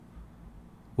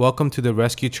Welcome to the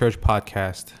Rescue Church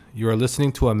podcast. You are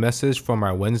listening to a message from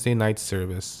our Wednesday night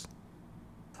service.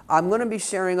 I'm going to be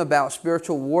sharing about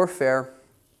spiritual warfare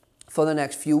for the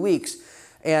next few weeks.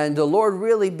 And the Lord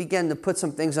really began to put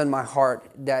some things on my heart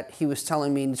that He was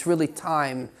telling me it's really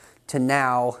time to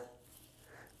now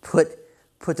put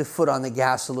the foot on the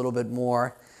gas a little bit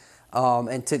more,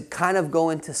 and to kind of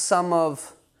go into some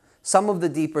of the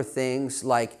deeper things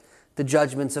like the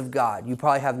judgments of God. You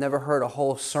probably have never heard a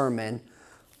whole sermon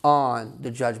on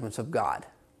the judgments of God.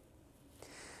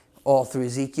 All through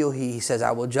Ezekiel, he says,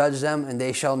 I will judge them and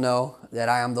they shall know that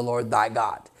I am the Lord thy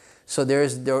God. So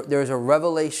there's a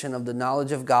revelation of the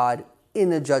knowledge of God in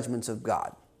the judgments of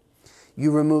God. You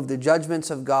remove the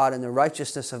judgments of God and the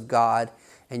righteousness of God,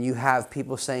 and you have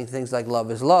people saying things like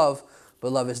love is love,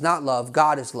 but love is not love.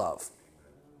 God is love.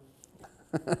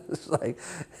 It's like,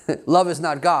 love is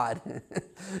not God.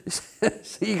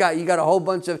 So you got a whole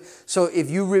bunch of... So if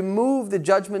you remove the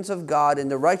judgments of God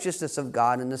and the righteousness of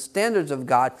God and the standards of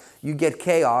God, you get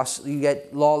chaos, you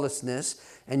get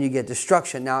lawlessness, and you get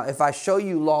destruction. Now, if I show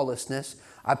you lawlessness,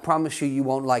 I promise you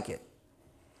won't like it.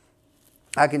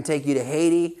 I can take you to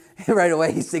Haiti. Right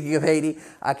away, he's thinking of Haiti.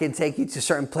 I can take you to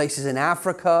certain places in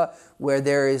Africa where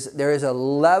there is a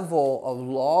level of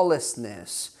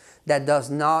lawlessness that does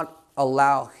not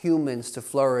allow humans to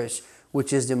flourish,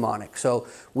 which is demonic. So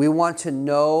we want to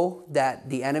know that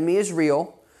the enemy is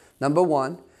real, number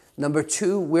one. Number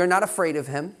two, we're not afraid of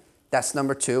him. That's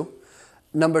number two.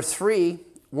 Number three,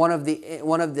 one of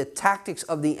the tactics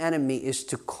of the enemy is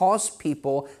to cause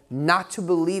people not to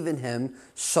believe in him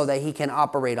so that he can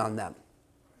operate on them.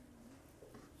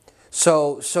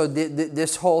 So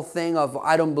this whole thing of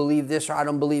I don't believe this or I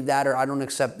don't believe that or I don't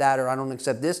accept that or I don't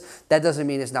accept this, that doesn't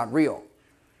mean it's not real.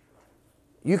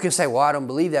 You can say, well, I don't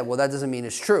believe that. Well, that doesn't mean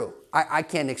it's true. I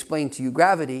can't explain to you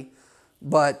gravity,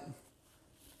 but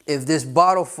if this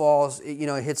bottle falls, it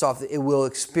hits off, it will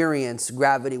experience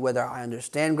gravity, whether I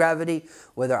understand gravity,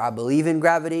 whether I believe in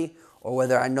gravity, or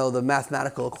whether I know the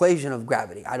mathematical equation of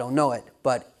gravity. I don't know it,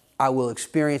 but I will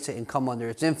experience it and come under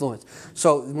its influence.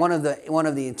 So one of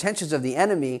the intentions of the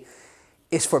enemy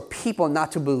is for people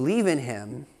not to believe in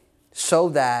him so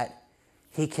that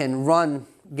he can run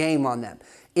game on them.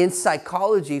 In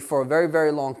psychology, for a very, very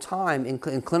long time, in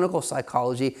clinical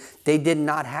psychology, they did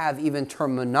not have even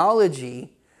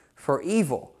terminology for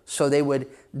evil. So they would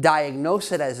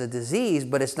diagnose it as a disease,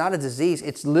 but it's not a disease.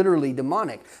 It's literally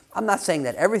demonic. I'm not saying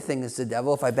that everything is the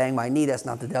devil. If I bang my knee, that's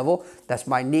not the devil. That's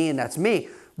my knee and that's me.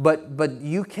 But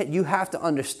you have to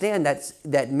understand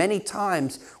that many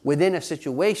times within a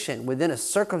situation, within a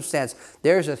circumstance,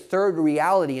 there's a third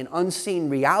reality, an unseen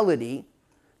reality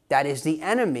that is the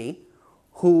enemy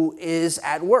who is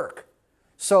at work.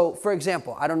 So, for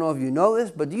example, I don't know if you know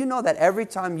this, but do you know that every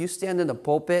time you stand in the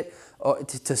pulpit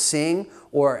to sing,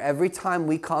 or every time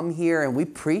we come here and we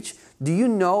preach, do you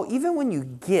know, even when you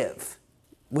give,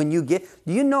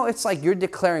 do you know it's like you're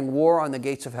declaring war on the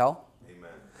gates of hell? Amen.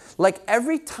 Like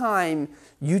every time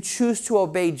you choose to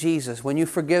obey Jesus, when you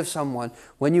forgive someone,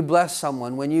 when you bless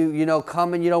someone, when you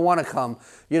come and you don't want to come,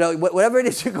 whatever it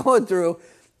is you're going through,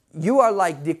 you are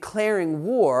like declaring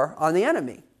war on the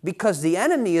enemy, because the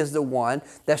enemy is the one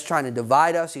that's trying to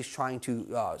divide us. He's trying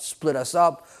to split us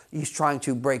up. He's trying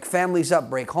to break families up,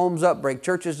 break homes up, break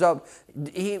churches up.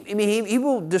 He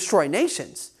will destroy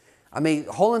nations.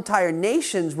 Whole entire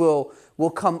nations will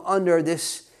come under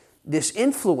this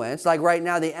influence. Like right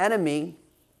now, the enemy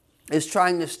is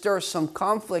trying to stir some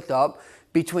conflict up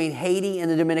between Haiti and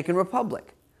the Dominican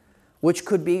Republic, which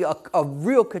could be a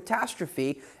real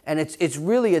catastrophe, and it's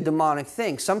really a demonic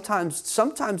thing.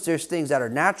 Sometimes there's things that are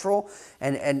natural,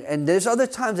 and there's other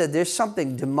times that there's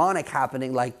something demonic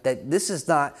happening, like that this is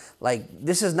not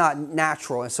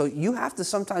natural. And so you have to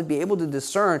sometimes be able to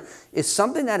discern, is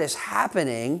something that is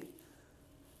happening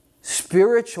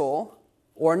spiritual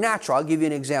or natural? I'll give you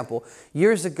an example.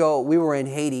 Years ago, we were in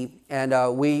Haiti, and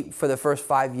for the first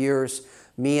 5 years,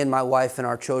 me and my wife and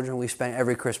our children, we spent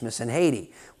every Christmas in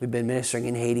Haiti. We've been ministering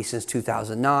in Haiti since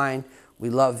 2009. We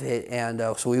love it, and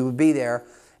so we would be there.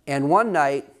 And one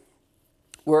night,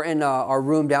 we're in our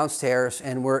room downstairs,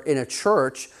 and we're in a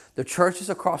church. The church is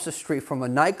across the street from a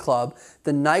nightclub.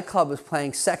 The nightclub is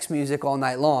playing sex music all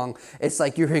night long. It's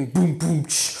like you're hearing boom, boom,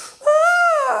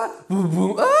 boom,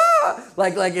 boom,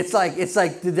 like it's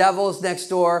like the devil's next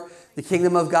door. The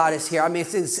kingdom of God is here.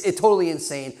 It's totally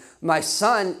insane. My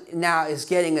son now is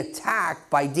getting attacked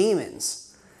by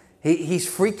demons. He's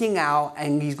freaking out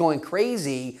and he's going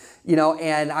crazy,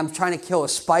 and I'm trying to kill a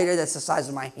spider that's the size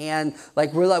of my hand.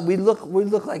 We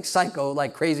look like psycho,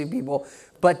 like crazy people.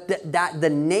 But the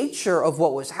nature of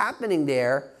what was happening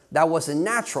there, that wasn't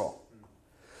natural.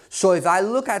 So if I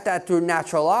look at that through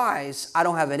natural eyes, I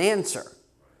don't have an answer.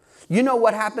 You know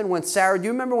what happened when Sarah, do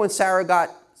you remember when Sarah got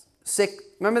sick?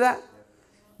 Remember that?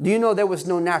 Do you know there was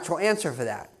no natural answer for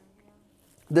that?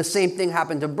 The same thing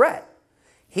happened to Brett.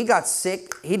 He got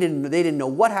sick. They didn't know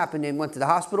what happened. They went to the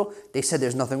hospital. They said,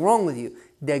 there's nothing wrong with you.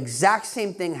 The exact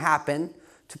same thing happened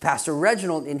to Pastor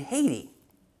Reginald in Haiti.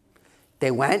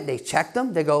 They went, they checked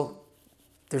him. They go,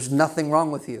 there's nothing wrong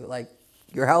with you. Like,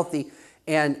 you're healthy.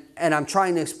 And I'm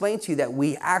trying to explain to you that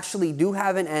we actually do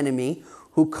have an enemy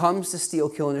who comes to steal,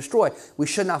 kill, and destroy. We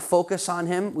should not focus on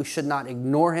him. We should not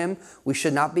ignore him. We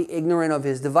should not be ignorant of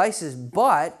his devices.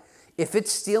 But if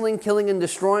it's stealing, killing, and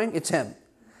destroying, it's him.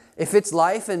 If it's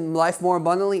life and life more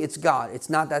abundantly, it's God. It's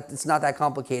not that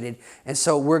complicated. And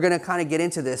so we're going to kind of get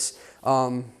into this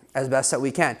as best that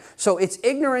we can. So it's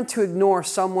ignorant to ignore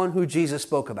someone who Jesus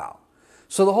spoke about.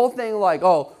 So the whole thing like,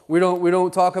 oh, we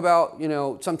don't talk about,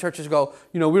 some churches go,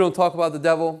 we don't talk about the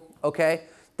devil, okay?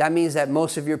 That means that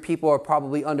most of your people are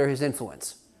probably under his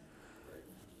influence.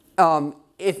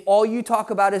 If all you talk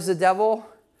about is the devil,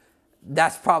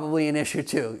 that's probably an issue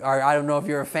too. Or I don't know if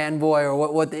you're a fanboy or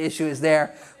what the issue is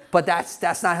there, but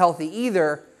that's not healthy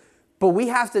either. But we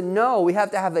have to know, we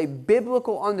have to have a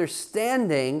biblical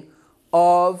understanding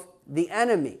of the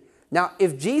enemy. Now,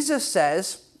 if Jesus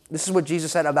says, this is what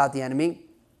Jesus said about the enemy,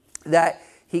 that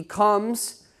he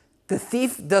comes, the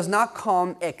thief does not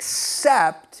come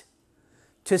except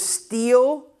to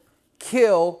steal,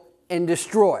 kill, and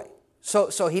destroy.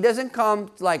 So he doesn't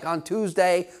come like on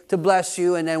Tuesday to bless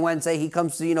you, and then Wednesday he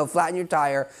comes to, flatten your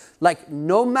tire. Like,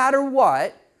 no matter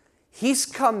what, he's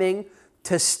coming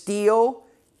to steal,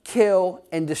 kill,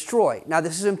 and destroy. Now,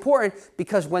 this is important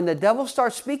because when the devil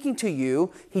starts speaking to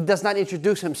you, he does not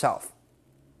introduce himself.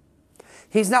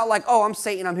 He's not like, oh, I'm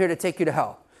Satan, I'm here to take you to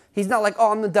hell. He's not like,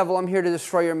 oh, I'm the devil, I'm here to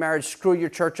destroy your marriage, screw your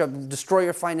church up, destroy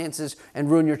your finances, and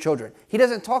ruin your children. He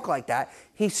doesn't talk like that.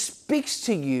 He speaks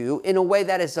to you in a way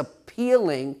that is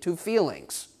appealing to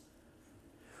feelings.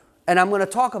 And I'm going to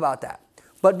talk about that.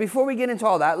 But before we get into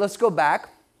all that, let's go back.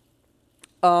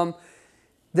 The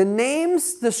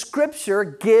names the scripture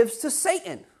gives to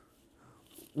Satan.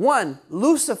 1,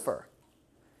 Lucifer,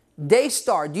 day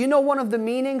star. Do you know one of the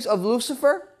meanings of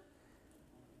Lucifer?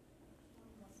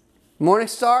 Morning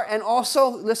star, and also,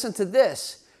 listen to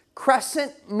this,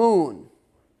 crescent moon.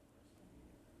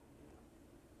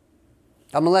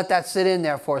 I'm going to let that sit in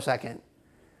there for a second.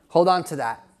 Hold on to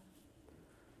that.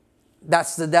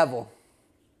 That's the devil.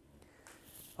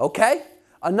 Okay?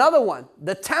 Another one,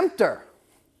 the tempter.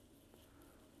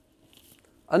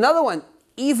 Another one,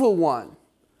 evil one.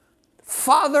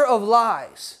 Father of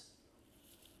lies.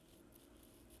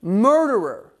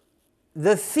 Murderer.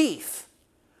 The thief.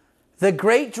 The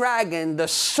great dragon, the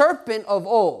serpent of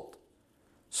old.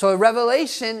 So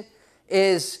Revelation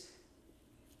is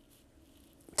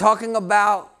talking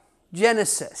about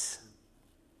Genesis,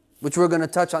 which we're going to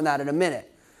touch on that in a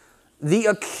minute. The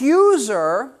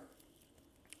accuser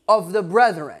of the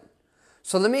brethren.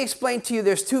 So let me explain to you,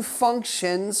 there's 2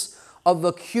 functions of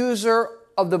accuser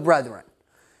of the brethren.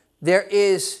 There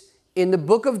is in the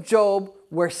book of Job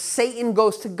where Satan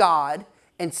goes to God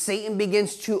and Satan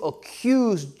begins to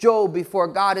accuse Job before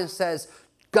God and says,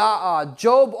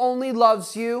 Job only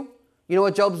loves you. You know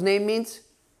what Job's name means?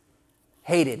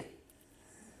 Hated.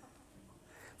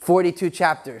 42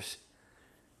 chapters.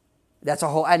 That's a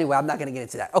whole, anyway, I'm not going to get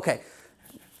into that. Okay,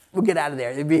 we'll get out of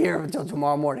there. They'll be here until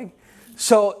tomorrow morning.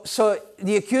 So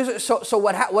the accuser, so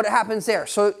what happens there?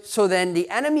 So then the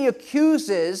enemy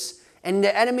accuses, and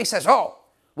the enemy says, oh,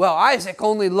 well, Isaac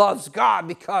only loves God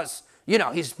because,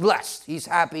 he's blessed, he's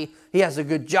happy, he has a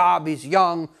good job, he's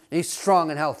young, he's strong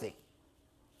and healthy.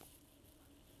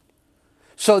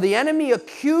 So the enemy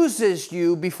accuses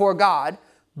you before God,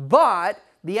 but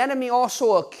the enemy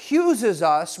also accuses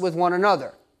us with one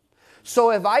another.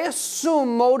 So if I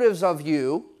assume motives of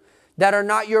you that are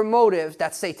not your motives,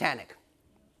 that's satanic.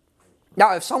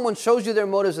 Now, if someone shows you their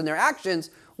motives and their actions,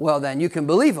 well, then you can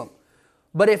believe them.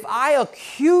 But if I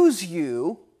accuse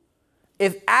you,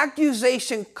 if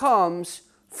accusation comes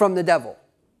from the devil,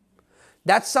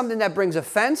 that's something that brings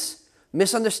offense,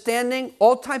 misunderstanding,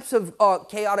 all types of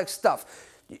chaotic stuff.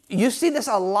 You see this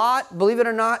a lot, believe it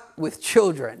or not, with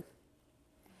children.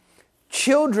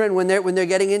 Children, when they're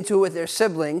getting into it with their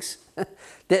siblings,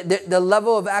 the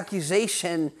level of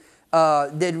accusation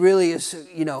that really is,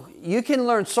 you can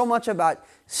learn so much about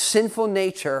sinful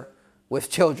nature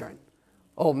with children.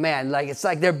 Oh man, it's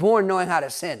like they're born knowing how to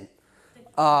sin.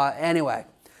 Anyway,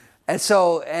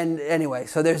 so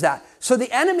there's that. So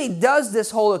the enemy does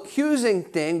this whole accusing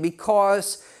thing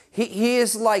because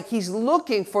he's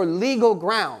looking for legal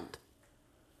ground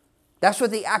That's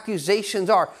what the accusations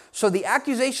are. So the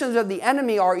accusations of the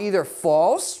enemy are either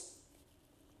false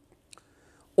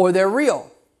or they're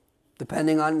real,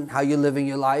 depending on how you're living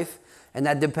your life. And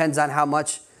that depends on how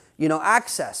much,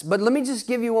 access. But let me just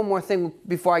give you one more thing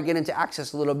before I get into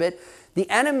access a little bit. The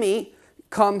enemy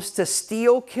comes to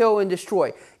steal, kill, and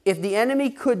destroy. If the enemy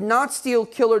could not steal,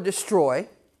 kill, or destroy,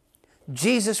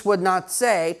 Jesus would not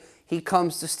say he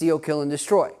comes to steal, kill, and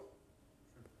destroy.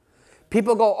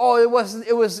 People go, oh, it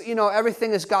was,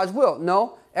 everything is God's will.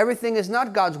 No, everything is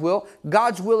not God's will.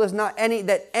 God's will is not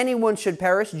that anyone should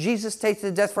perish. Jesus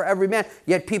tasted death for every man,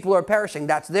 yet people are perishing.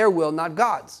 That's their will, not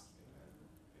God's.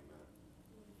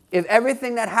 If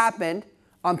everything that happened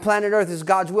on planet Earth is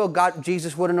God's will,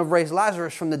 Jesus wouldn't have raised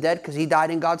Lazarus from the dead because he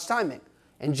died in God's timing.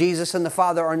 And Jesus and the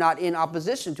Father are not in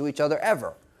opposition to each other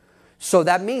ever. So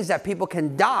that means that people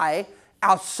can die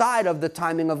outside of the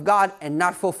timing of God and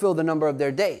not fulfill the number of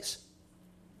their days.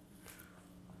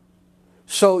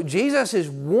 So Jesus is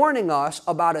warning us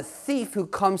about a thief who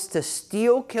comes to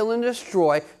steal, kill, and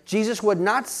destroy. Jesus would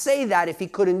not say that if he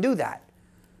couldn't do that.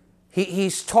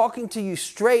 He's talking to you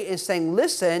straight and saying,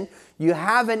 listen, you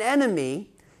have an enemy.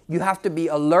 You have to be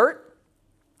alert.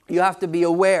 You have to be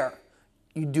aware.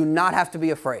 You do not have to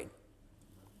be afraid.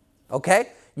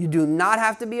 Okay? You do not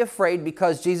have to be afraid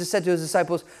because Jesus said to his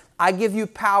disciples, I give you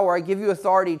power, I give you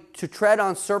authority to tread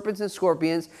on serpents and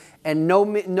scorpions, and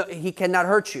he cannot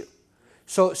hurt you.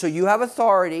 So you have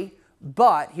authority,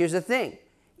 but here's the thing.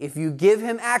 If you give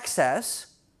him access,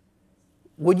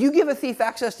 would you give a thief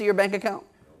access to your bank account?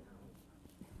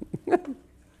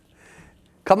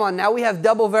 Come on, now we have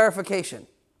double verification.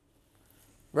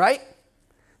 Right?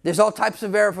 There's all types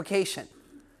of verification.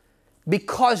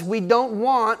 Because we don't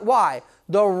want, why?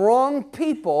 The wrong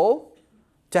people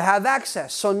to have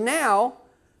access. So now,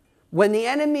 when the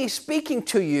enemy is speaking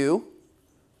to you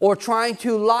or trying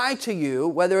to lie to you,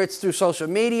 whether it's through social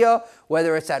media,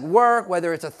 whether it's at work,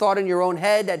 whether it's a thought in your own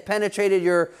head that penetrated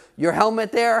your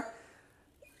helmet there,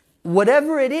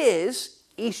 whatever it is,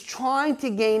 he's trying to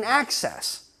gain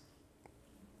access.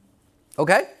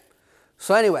 Okay?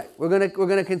 So anyway, we're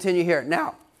gonna continue here.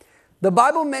 Now, the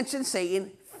Bible mentions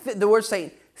Satan, the word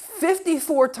Satan,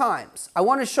 54 times. I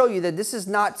want to show you that this is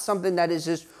not something that is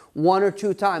just one or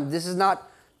two times. This is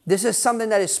something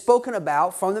that is spoken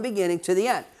about from the beginning to the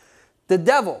end. The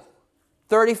devil,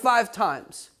 35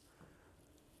 times.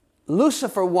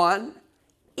 Lucifer, 1.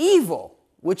 Evil,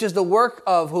 which is the work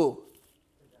of who?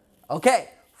 Okay,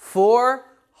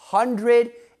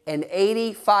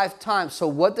 485 times. So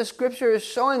what the scripture is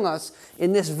showing us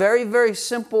in this very, very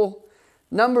simple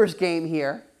numbers game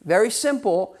here, very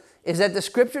simple, is that the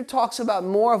scripture talks about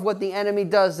more of what the enemy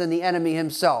does than the enemy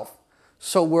himself.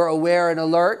 So we're aware and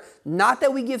alert. Not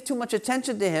that we give too much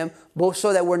attention to him, but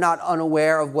so that we're not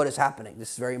unaware of what is happening.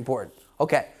 This is very important.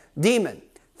 Okay, demon,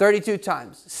 32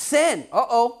 times. Sin,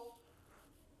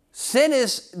 sin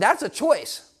that's a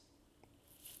choice.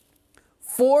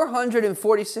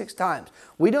 446 times.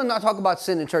 We do not talk about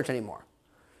sin in church anymore.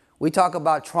 We talk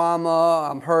about trauma,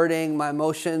 I'm hurting, my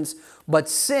emotions, but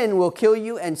sin will kill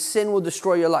you and sin will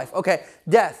destroy your life. Okay,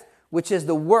 death, which is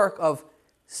the work of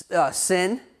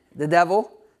sin, the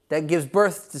devil, that gives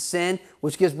birth to sin,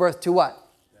 which gives birth to what?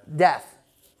 Death,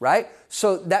 right?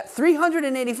 So that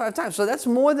 385 times. So that's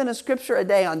more than a scripture a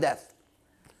day on death.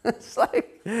 It's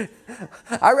like,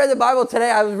 I read the Bible today,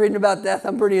 I was reading about death,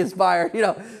 I'm pretty inspired,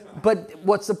 But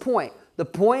what's the point? The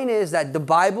point is that the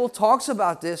Bible talks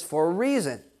about this for a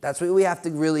reason. That's what we have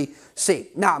to really see.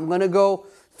 Now, I'm going to go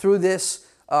through this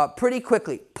pretty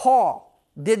quickly. Paul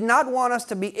did not want us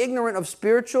to be ignorant of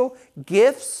spiritual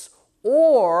gifts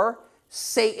or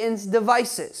Satan's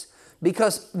devices.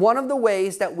 Because one of the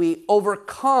ways that we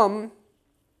overcome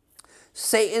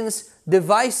Satan's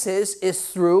devices is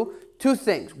through two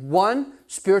things. 1,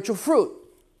 spiritual fruit.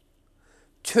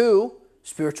 2,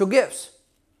 spiritual gifts.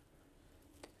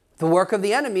 The work of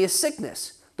the enemy is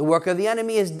sickness. The work of the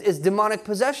enemy is demonic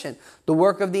possession. The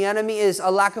work of the enemy is a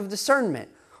lack of discernment.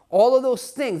 All of those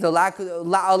things, a lack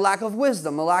of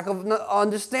wisdom, a lack of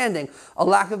understanding, a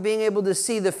lack of being able to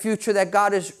see the future that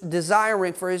God is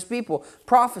desiring for his people,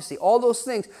 prophecy, all those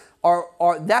things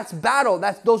that's battle.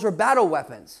 Those are battle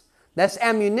weapons. That's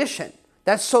ammunition.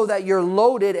 That's so that you're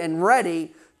loaded and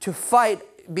ready to fight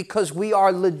because we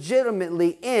are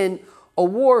legitimately in a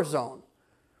war zone.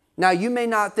 Now, you may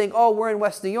not think, oh, we're in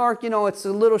West New York, it's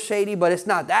a little shady, but it's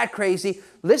not that crazy.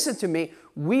 Listen to me.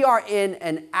 We are in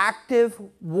an active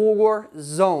war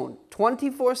zone.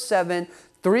 24/7,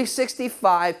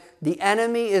 365. The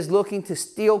enemy is looking to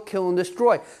steal, kill, and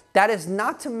destroy. That is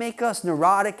not to make us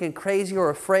neurotic and crazy or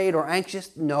afraid or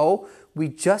anxious. No, we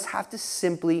just have to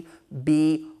simply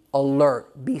be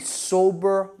alert. Be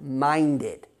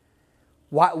sober-minded.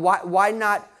 Why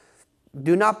not?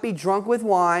 Do not be drunk with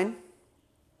wine.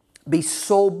 Be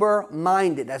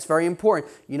sober-minded. That's very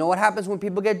important. You know what happens when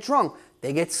people get drunk?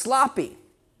 They get sloppy.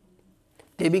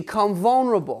 They become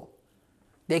vulnerable.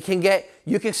 You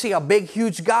can see a big,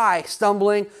 huge guy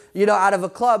stumbling, out of a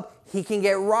club. He can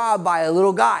get robbed by a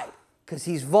little guy because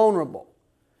he's vulnerable.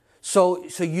 So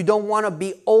you don't want to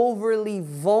be overly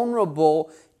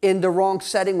vulnerable in the wrong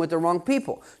setting with the wrong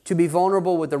people. To be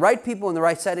vulnerable with the right people in the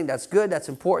right setting, that's good, that's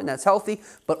important, that's healthy.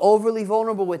 But overly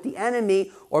vulnerable with the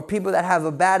enemy or people that have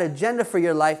a bad agenda for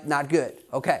your life, not good.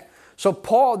 Okay. So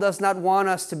Paul does not want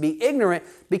us to be ignorant,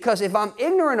 because if I'm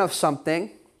ignorant of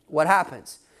something, what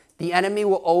happens? The enemy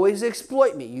will always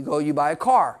exploit me. You buy a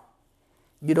car.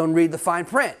 You don't read the fine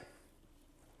print.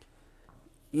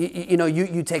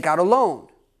 You take out a loan.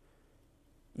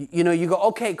 You go,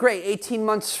 okay, great, 18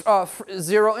 months,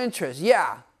 0 interest.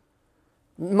 Yeah.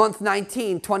 Month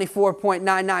 19,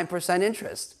 24.99%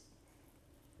 interest.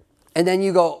 And then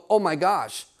you go, oh my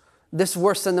gosh, this is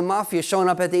worse than the mafia showing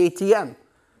up at the ATM.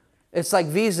 It's like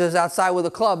Visa's outside with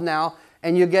a club now,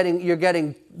 and you're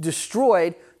getting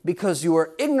destroyed because you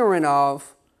were ignorant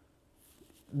of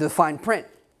the fine print.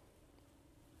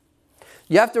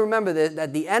 You have to remember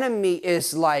that the enemy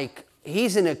is like,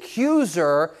 he's an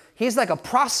accuser. He's like a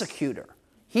prosecutor.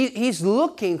 He's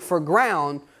looking for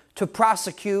ground to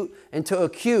prosecute and to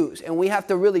accuse. And we have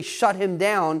to really shut him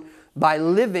down by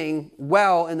living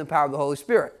well in the power of the Holy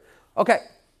Spirit. Okay.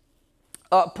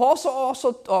 Paul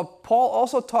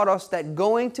also taught us that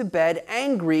going to bed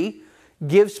angry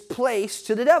gives place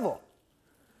to the devil.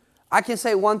 I can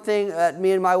say one thing that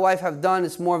me and my wife have done.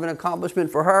 It's more of an accomplishment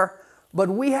for her. But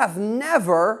we have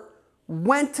never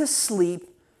went to sleep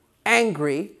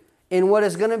angry in what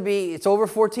is going to be, it's over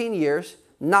 14 years,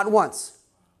 not once.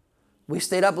 We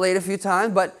stayed up late a few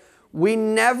times, but we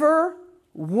never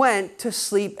went to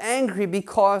sleep angry,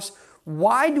 because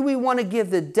why do we want to give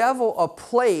the devil a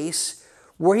place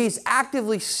where he's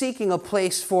actively seeking a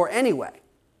place for anyway?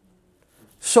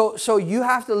 So you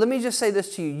have to, let me just say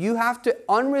this to you. You have to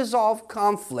unresolved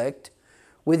conflict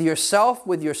with yourself,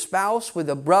 with your spouse, with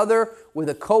a brother, with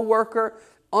a coworker.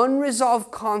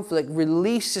 Unresolved conflict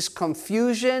releases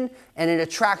confusion, and it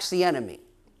attracts the enemy.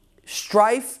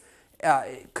 Strife,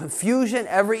 confusion,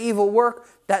 every evil work,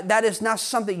 that is not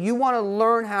something. You want to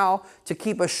learn how to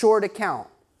keep a short account.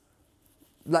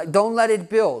 Like, don't let it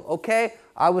build, okay?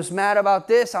 I was mad about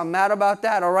this, I'm mad about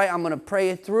that, all right, I'm going to pray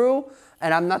it through,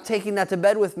 and I'm not taking that to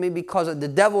bed with me, because the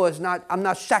devil is not, I'm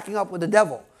not shacking up with the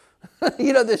devil.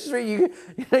 There's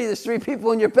three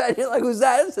people in your bed. You're like, who's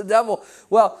that? It's the devil.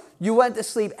 Well, you went to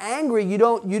sleep angry. You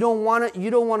don't want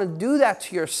to do that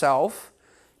to yourself,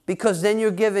 because then you're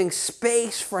giving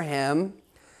space for him,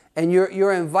 and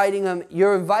you're inviting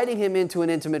him into an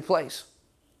intimate place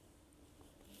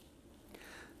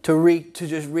to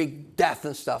just wreak death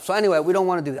and stuff. So anyway, we don't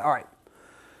want to do that. All right.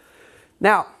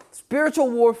 Now, spiritual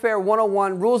warfare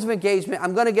 101, rules of engagement.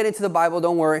 I'm going to get into the Bible.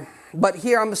 Don't worry. But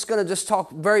here I'm just going to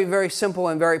talk very, very simple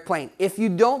and very plain. If you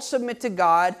don't submit to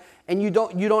God, and you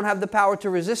don't have the power to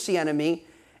resist the enemy,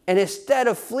 and instead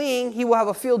of fleeing, he will have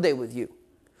a field day with you.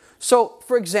 So,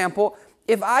 for example,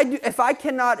 if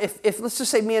let's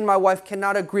just say me and my wife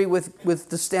cannot agree with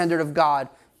the standard of God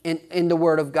in the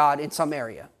Word of God in some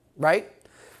area, right?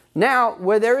 Now,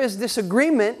 where there is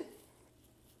disagreement,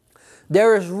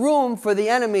 there is room for the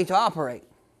enemy to operate.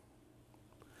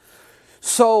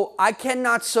 So I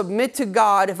cannot submit to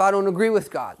God if I don't agree with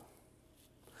God.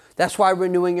 That's why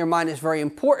renewing your mind is very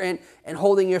important, and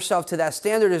holding yourself to that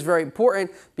standard is very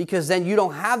important, because then you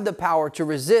don't have the power to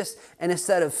resist, and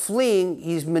instead of fleeing,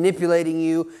 he's manipulating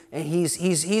you, and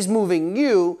he's moving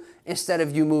you instead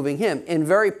of you moving him. In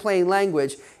very plain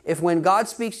language, if when God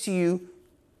speaks to you,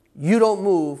 you don't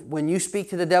move, when you speak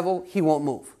to the devil, he won't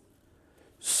move.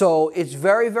 So it's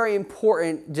very, very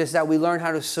important just that we learn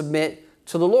how to submit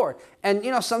to the Lord. And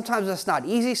sometimes that's not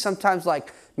easy. Sometimes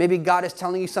maybe God is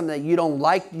telling you something that you don't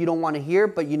like, you don't want to hear,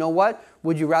 but you know what?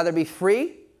 Would you rather be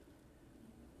free?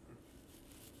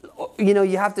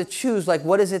 You have to choose,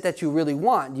 what is it that you really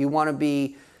want? Do you want to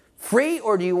be free,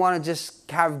 or do you want to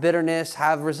just have bitterness,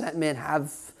 have resentment,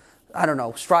 have,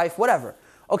 strife, whatever?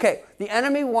 Okay, the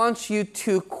enemy wants you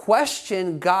to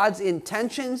question God's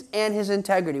intentions and his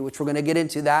integrity, which we're going to get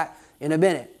into that in a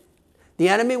minute. The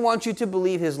enemy wants you to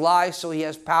believe his lies, so he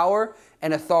has power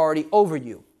and authority over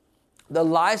you. The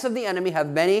lies of the enemy have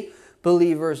many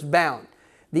believers bound.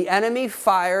 The enemy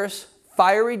fires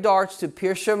fiery darts to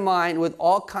pierce your mind with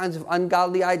all kinds of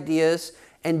ungodly ideas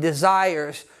and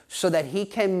desires, so that he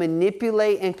can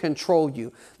manipulate and control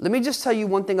you. Let me just tell you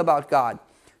one thing about God.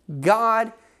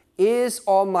 God is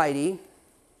almighty.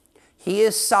 He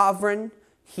is sovereign.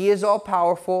 He is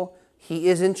all-powerful. He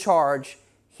is in charge.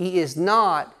 He is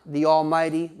not the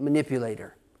almighty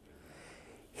manipulator.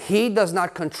 He does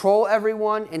not control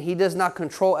everyone, and he does not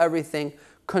control everything.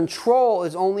 Control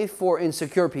is only for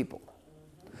insecure people.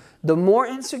 The more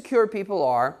insecure people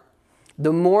are,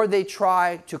 the more they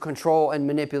try to control and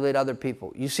manipulate other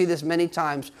people. You see this many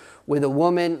times with a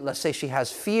woman. Let's say she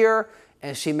has fear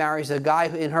and she marries a guy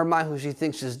in her mind who she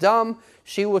thinks is dumb.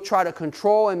 She will try to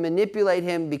control and manipulate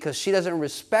him because she doesn't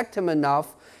respect him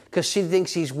enough, because she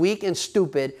thinks he's weak and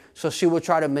stupid. So she will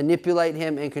try to manipulate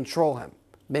him and control him.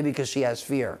 Maybe because she has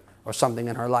fear or something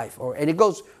in her life. And it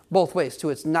goes both ways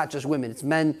too. It's not just women, it's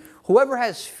men. Whoever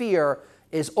has fear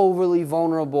is overly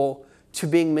vulnerable to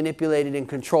being manipulated and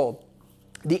controlled.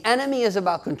 The enemy is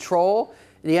about control.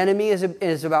 The enemy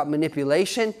is about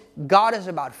manipulation. God is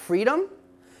about freedom.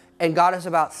 And God is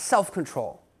about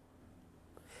self-control.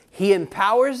 He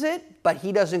empowers it, but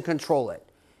he doesn't control it.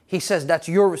 He says that's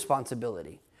your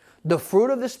responsibility. The fruit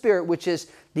of the Spirit, which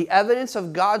is the evidence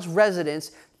of God's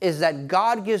residence, is that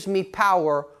God gives me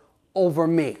power over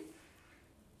me.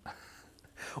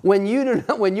 When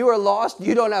you are lost,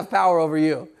 you don't have power over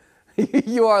you.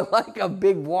 You are like a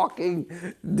big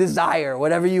walking desire.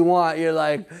 Whatever you want, you're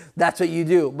like, that's what you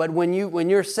do. But when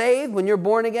you're saved, when you're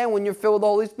born again, when you're filled with the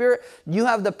Holy Spirit, you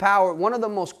have the power. One of the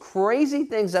most crazy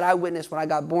things that I witnessed when I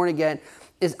got born again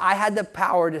is I had the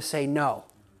power to say no.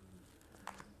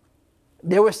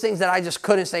 There was things that I just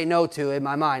couldn't say no to in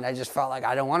my mind. I just felt like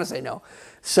I don't want to say no.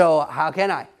 So how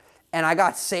can I? And I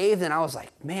got saved and I was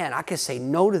like, man, I could say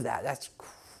no to that. That's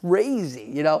crazy,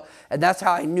 you know? And that's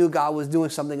how I knew God was doing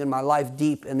something in my life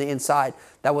deep in the inside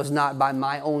that was not by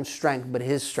my own strength, but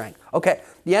his strength. Okay,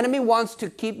 the enemy wants to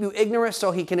keep you ignorant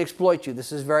so he can exploit you.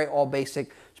 This is very all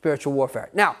basic spiritual warfare.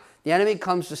 Now, the enemy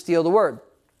comes to steal the word.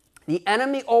 The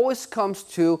enemy always comes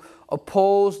to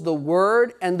oppose the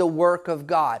word and the work of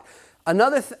God.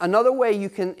 Another way you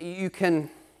can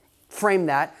frame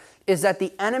that is that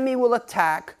the enemy will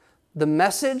attack the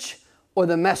message or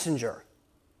the messenger.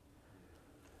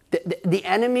 The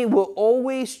enemy will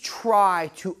always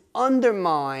try to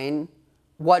undermine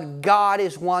what God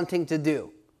is wanting to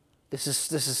do. This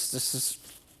is,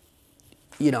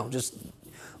 you know, just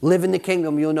live in the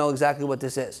kingdom. You'll know exactly what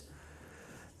this is.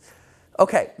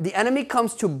 Okay, the enemy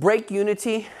comes to break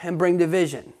unity and bring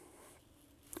division.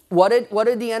 What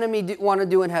did the enemy want to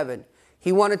do in heaven?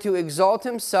 He wanted to exalt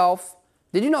himself.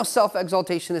 Did you know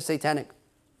self-exaltation is satanic?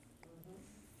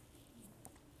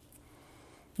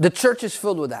 The church is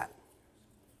filled with that.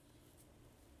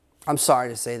 I'm sorry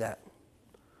to say that.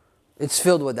 It's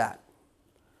filled with that.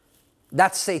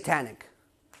 That's satanic.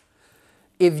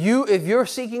 If you're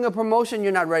seeking a promotion,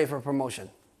 you're not ready for a promotion.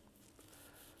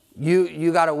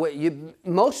 You gotta wait.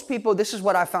 Most people, this is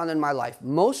what I found in my life.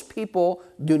 Most people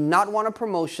do not want a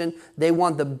promotion. They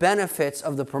want the benefits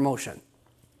of the promotion.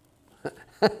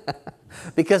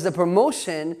 Because the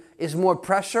promotion is more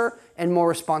pressure and more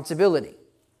responsibility.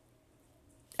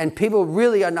 And people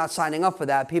really are not signing up for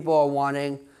that. People are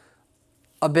wanting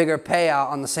a bigger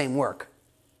payout on the same work.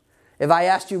 If I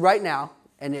asked you right now,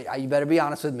 and you better be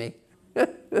honest with me,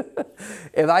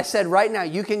 if I said right now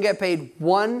you can get paid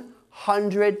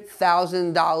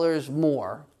 $100,000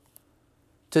 more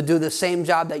to do the same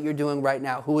job that you're doing right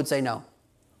now, who would say no?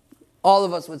 All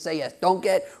of us would say yes. Don't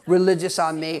get religious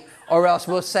on me, or else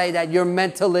we'll say that you're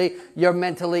mentally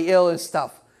ill and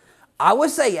stuff. I would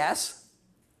say yes.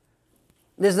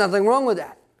 There's nothing wrong with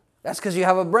that. That's because you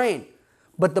have a brain.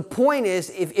 But the point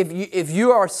is, if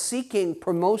you are seeking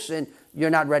promotion, you're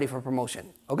not ready for promotion.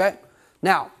 Okay?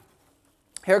 Now,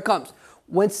 here it comes.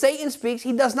 When Satan speaks,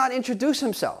 he does not introduce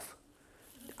himself.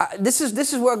 This is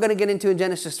what we're going to get into in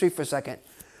Genesis 3 for a second.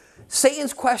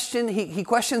 Satan's question, he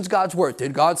questions God's word.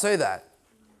 Did God say that?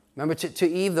 Remember to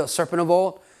Eve, the serpent of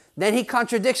old? Then he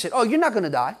contradicts it. Oh, you're not going to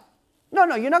die. No,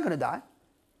 you're not going to die.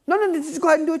 No, just go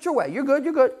ahead and do it your way. You're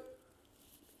good.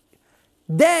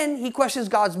 Then he questions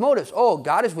God's motives. Oh,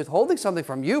 God is withholding something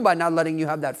from you by not letting you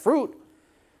have that fruit.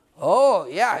 Oh,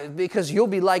 yeah, because you'll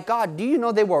be like God. Do you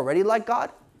know they were already like God?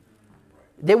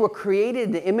 They were created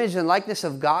in the image and likeness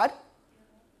of God.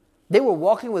 They were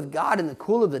walking with God in the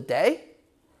cool of the day.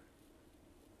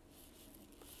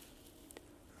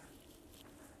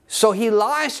 So he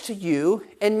lies to you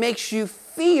and makes you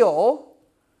feel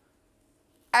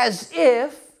as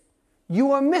if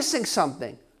you are missing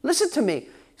something. Listen to me.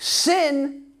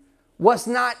 Sin was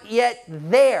not yet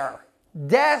there.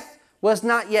 Death was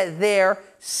not yet there.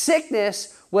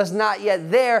 Sickness was not yet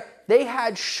there. They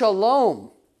had shalom.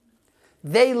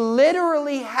 They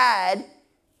literally had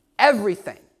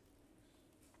everything.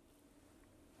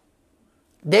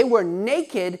 They were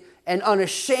naked and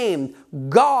unashamed.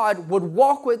 God would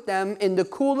walk with them in the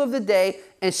cool of the day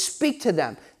and speak to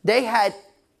them. They had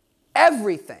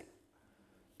everything.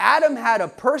 Adam had a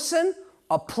person,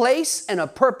 a place, and a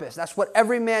purpose. That's what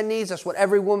every man needs. That's what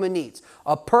every woman needs.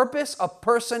 A purpose, a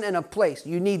person, and a place.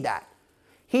 You need that.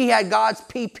 He had God's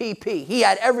PPP. He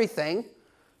had everything.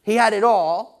 He had it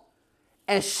all.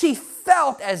 And she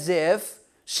felt as if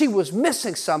she was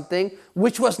missing something,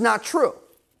 which was not true.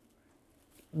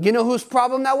 You know whose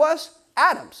problem that was?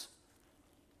 Adam's.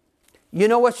 You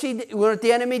know what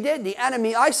the enemy did? The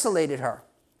enemy isolated her.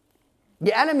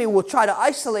 The enemy will try to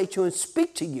isolate you and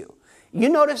speak to you. You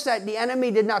notice that the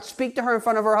enemy did not speak to her in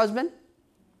front of her husband?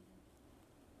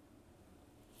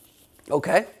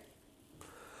 Okay.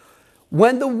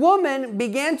 When the woman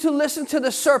began to listen to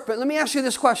the serpent, let me ask you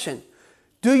this question.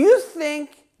 Do you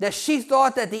think that she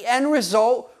thought that the end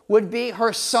result would be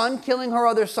her son killing her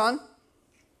other son?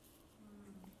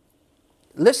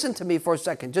 Listen to me for a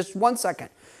second, just 1 second.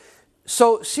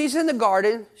 So she's in the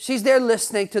garden. She's there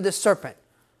listening to the serpent.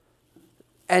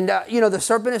 And, the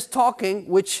serpent is talking,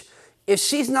 which if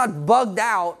she's not bugged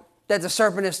out that the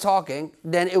serpent is talking,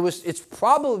 then it's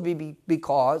probably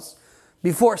because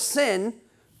before sin,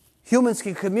 humans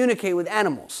can communicate with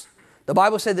animals. The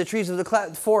Bible said the trees of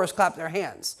the forest clap their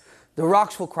hands. The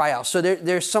rocks will cry out. So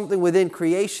there's something within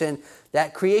creation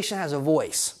that creation has a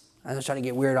voice. I'm not trying to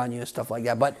get weird on you and stuff like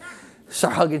that, but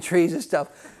start hugging trees and stuff.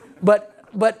 But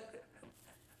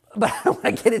I don't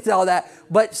want to get into all that.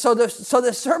 But so the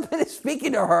serpent is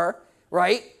speaking to her,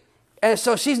 right? And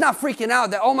so she's not freaking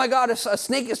out that, oh my God, a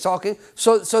snake is talking.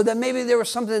 So that maybe there was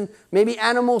something, maybe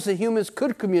animals and humans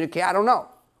could communicate. I don't know.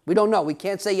 We don't know. We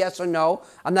can't say yes or no.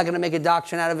 I'm not going to make a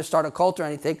doctrine out of it, start a cult or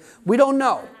anything. We don't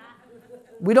know.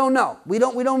 We don't know. We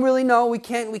don't really know. We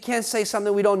can't say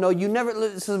something we don't know.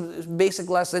 This is a basic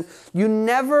lesson. You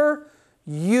never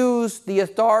use the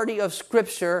authority of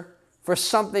Scripture for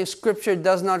something Scripture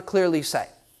does not clearly say.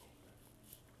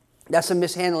 That's a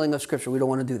mishandling of Scripture. We don't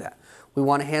want to do that. We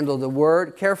want to handle the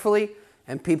Word carefully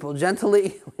and people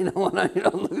gently. We don't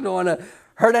want to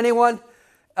hurt anyone.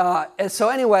 And so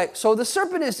anyway, so the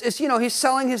serpent is he's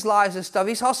selling his lies and stuff.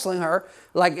 He's hustling her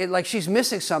like she's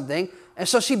missing something. And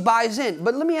so she buys in.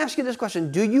 But let me ask you this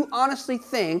question. Do you honestly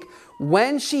think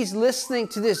when she's listening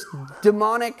to this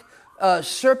demonic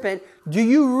serpent, do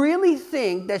you really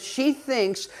think that she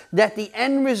thinks that the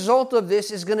end result of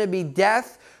this is going to be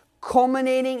death,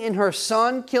 culminating in her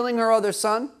son killing her other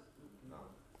son? No.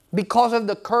 Because of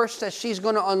the curse that she's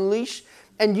going to unleash?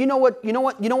 And you know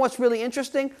what's really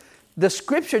interesting? The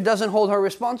Scripture doesn't hold her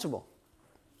responsible.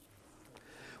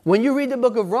 When you read the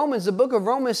book of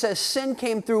Romans says sin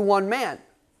came through one man.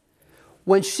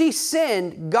 When she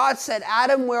sinned, God said,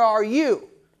 Adam, where are you?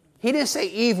 He didn't say,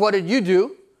 Eve, what did you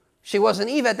do? She wasn't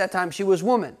Eve at that time. She was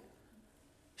woman.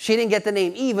 She didn't get the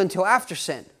name Eve until after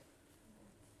sin.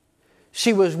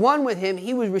 She was one with him.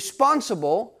 He was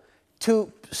responsible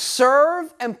to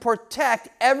serve and protect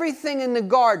everything in the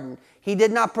garden. He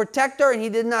did not protect her and he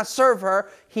did not serve her.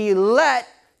 He let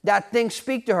that thing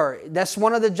speak to her. That's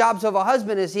one of the jobs of a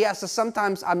husband is he has to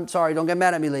sometimes, I'm sorry, don't get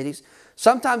mad at me, ladies.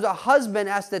 Sometimes a husband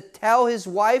has to tell his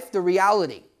wife the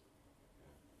reality.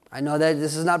 I know that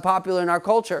this is not popular in our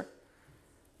culture,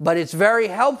 but it's very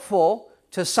helpful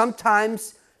to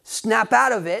sometimes snap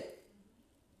out of it.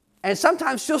 And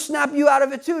sometimes she'll snap you out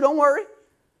of it too, don't worry.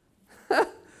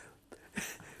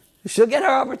 She'll get her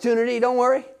opportunity, don't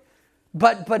worry.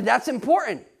 But that's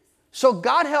important. So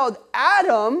God held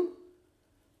Adam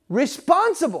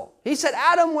responsible. He said,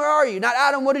 Adam, where are you? Not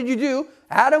Adam, what did you do?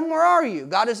 Adam, where are you?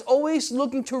 God is always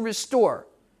looking to restore.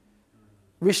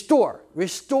 Restore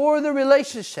the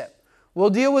relationship. We'll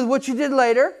deal with what you did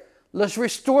later. Let's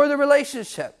restore the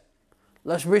relationship.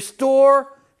 Let's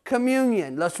restore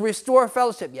communion. Let's restore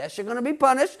fellowship. Yes, you're going to be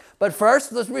punished, but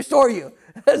first, let's restore you.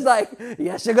 It's like,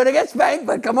 yes, you're going to get spanked,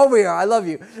 but come over here. I love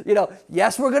you.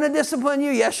 Yes, we're going to discipline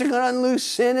you. Yes, you're going to unloose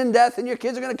sin and death, and your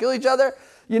kids are going to kill each other.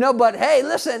 But hey,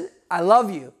 listen, I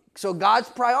love you. So God's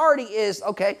priority is,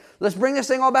 okay, let's bring this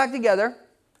thing all back together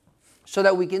so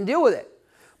that we can deal with it.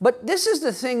 But this is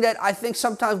the thing that I think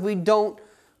sometimes we don't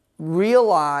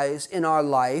realize in our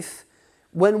life.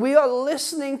 When we are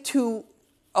listening to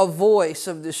a voice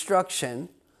of destruction,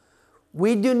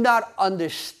 we do not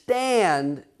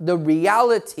understand the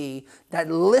reality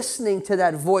that listening to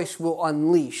that voice will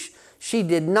unleash. She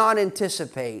did not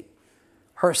anticipate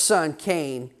her son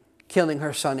Cain killing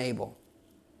her son Abel.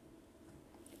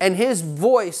 And his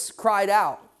voice cried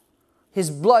out.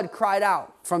 His blood cried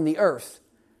out from the earth.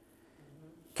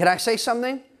 Can I say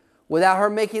something? Without her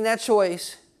making that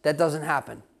choice, that doesn't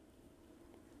happen.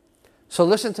 So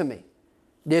listen to me.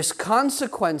 There's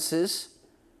consequences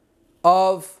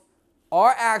of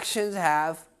our actions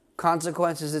have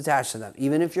consequences attached to them.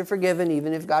 Even if you're forgiven,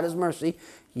 even if God has mercy,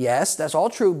 yes, that's all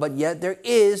true, but yet there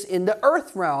is in the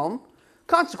earth realm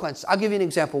consequences. I'll give you an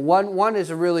example. One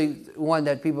is a really one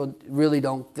that people really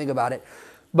don't think about it.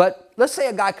 But let's say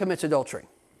a guy commits adultery.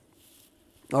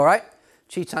 All right?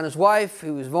 Cheats on his wife,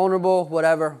 he was vulnerable,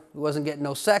 whatever, he wasn't getting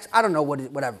no sex. I don't know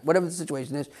whatever the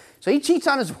situation is. So he cheats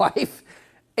on his wife,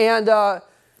 and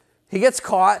he gets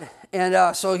caught,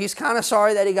 and so he's kind of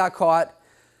sorry that he got caught.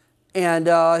 And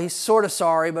he's sort of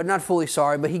sorry, but not fully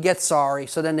sorry, but he gets sorry.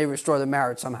 So then they restore the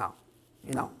marriage somehow,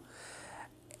 you know.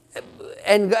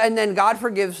 And then God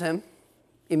forgives him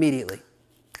immediately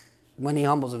when he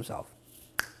humbles himself.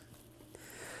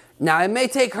 Now, it may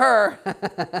take her,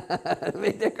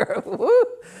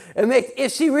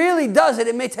 if she really does it,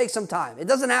 it may take some time. It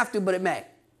doesn't have to, but it may.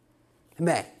 It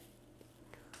may.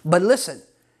 But listen,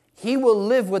 he will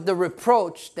live with the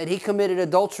reproach that he committed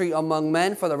adultery among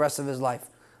men for the rest of his life.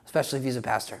 Especially if he's a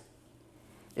pastor.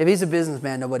 If he's a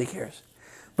businessman, nobody cares.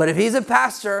 But if he's a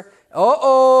pastor,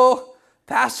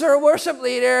 pastor or worship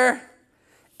leader,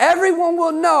 everyone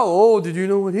will know. Oh, did you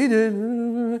know what he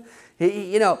did?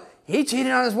 He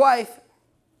cheated on his wife.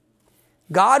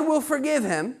 God will forgive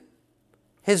him.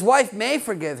 His wife may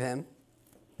forgive him.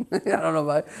 I don't know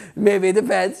about it. Maybe it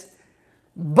depends.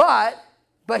 But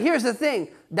here's the thing.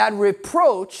 That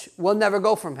reproach will never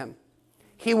go from him.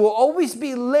 He will always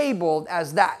be labeled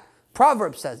as that.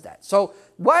 Proverbs says that. So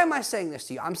why am I saying this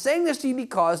to you? I'm saying this to you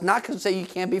because, not to say you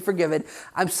can't be forgiven.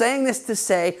 I'm saying this to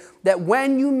say that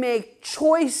when you make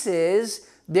choices,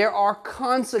 there are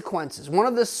consequences. One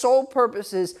of the sole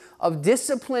purposes of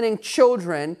disciplining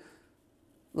children,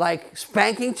 like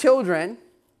spanking children,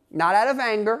 not out of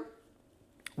anger,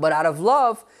 but out of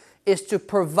love, is to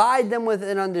provide them with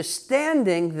an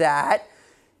understanding that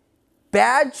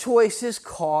bad choices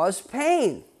cause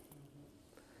pain.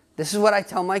 This is what I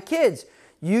tell my kids.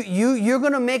 You're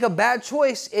going to make a bad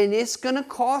choice and it's going to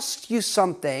cost you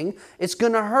something. It's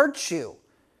going to hurt you.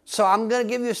 So I'm going to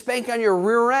give you a spank on your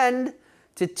rear end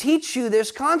to teach you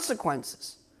there's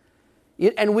consequences.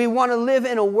 And we want to live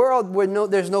in a world where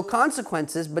there's no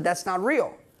consequences, but that's not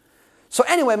real. So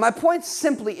anyway, my point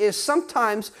simply is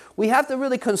sometimes we have to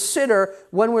really consider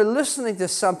when we're listening to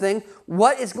something,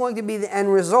 what is going to be the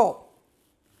end result?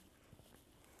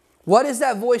 What is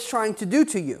that voice trying to do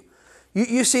to you?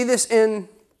 You see this in,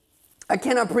 I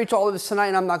cannot preach all of this tonight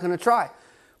and I'm not going to try.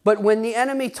 But when the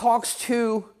enemy talks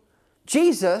to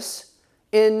Jesus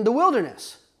in the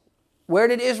wilderness, where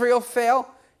did Israel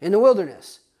fail? In the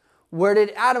wilderness. Where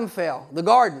did Adam fail? The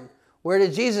garden. Where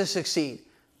did Jesus succeed?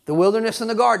 The wilderness and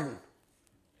the garden.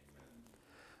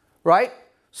 Right?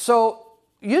 So,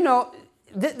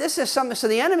 this is something. So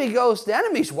the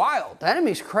enemy's wild. The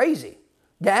enemy's crazy.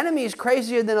 The enemy is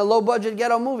crazier than a low-budget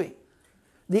ghetto movie.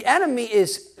 The enemy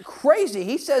is crazy.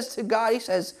 He says to God, he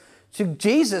says to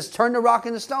Jesus, turn the rock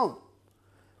into stone.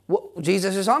 Well,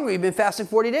 Jesus is hungry. You've been fasting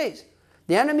 40 days.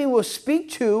 The enemy will speak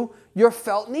to your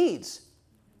felt needs.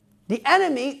 The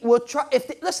enemy will try,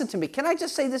 listen to me. Can I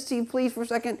just say this to you, please, for a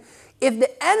second? If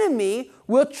the enemy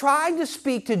will try to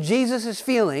speak to Jesus'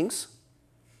 feelings,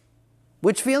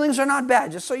 which feelings are not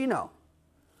bad, just so you know.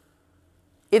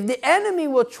 If the enemy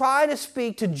will try to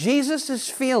speak to Jesus'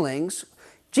 feelings,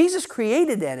 Jesus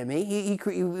created the enemy. He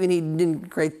didn't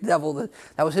create the devil.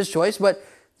 That was his choice. But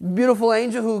beautiful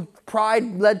angel who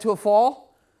pride led to a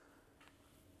fall.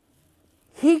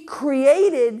 He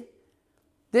created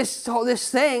this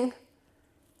thing,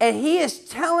 and he is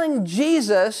telling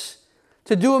Jesus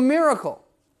to do a miracle.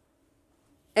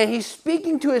 And he's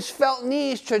speaking to his felt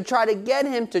needs to try to get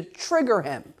him to trigger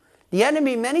him. The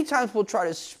enemy many times will try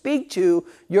to speak to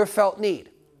your felt need.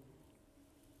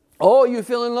 Oh, you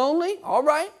feeling lonely? All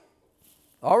right.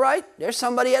 All right. There's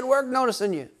somebody at work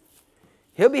noticing you.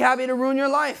 He'll be happy to ruin your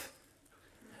life.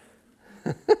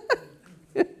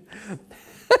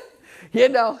 You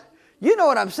know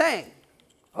what I'm saying.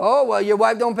 Oh, well, your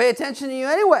wife don't pay attention to you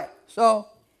anyway. So,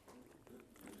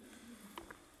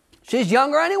 she's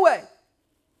younger anyway.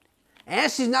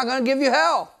 And she's not going to give you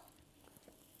hell.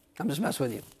 I'm just messing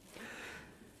with you.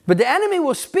 But the enemy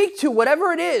will speak to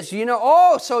whatever it is. You're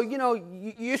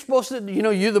supposed to,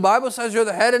 the Bible says you're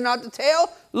the head and not the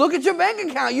tail. Look at your bank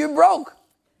account. You're broke.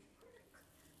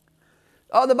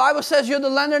 Oh, the Bible says you're the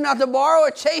lender, not the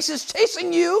borrower. Chase is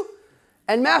chasing you.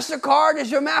 And MasterCard is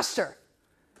your master.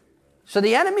 So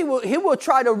the enemy will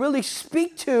try to really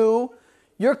speak to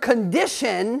your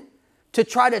condition to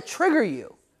try to trigger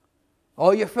you.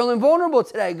 Oh, you're feeling vulnerable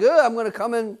today. Good. I'm going to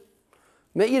come and,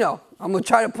 I'm going to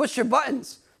try to push your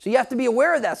buttons. So you have to be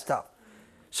aware of that stuff.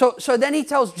 So then he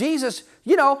tells Jesus,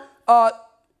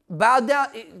 bow down.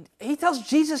 He tells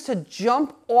Jesus to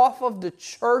jump off of the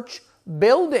church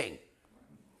building.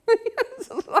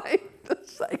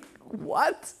 It's like,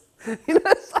 what?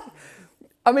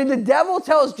 The devil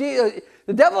tells Jesus,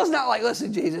 the devil's not like,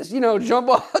 listen, Jesus, jump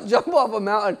off a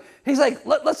mountain. He's like,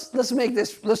 let's make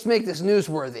this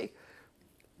newsworthy.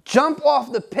 Jump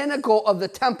off the pinnacle of the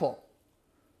temple.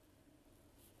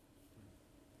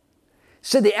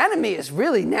 So the enemy is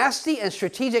really nasty and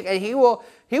strategic, and he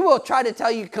will try to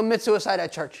tell you, commit suicide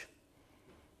at church.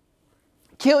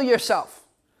 Kill yourself.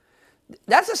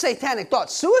 That's a satanic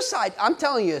thought. Suicide, I'm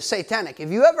telling you, is satanic. If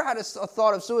you ever had a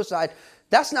thought of suicide,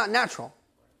 that's not natural.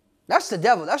 That's the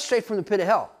devil. That's straight from the pit of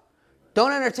hell.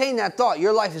 Don't entertain that thought.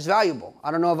 Your life is valuable.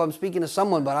 I don't know if I'm speaking to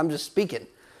someone, but I'm just speaking.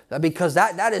 Because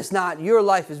that is not, your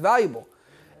life is valuable.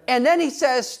 And then he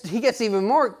says, he gets even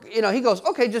more, he goes,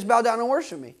 okay, just bow down and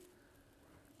worship me.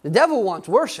 The devil wants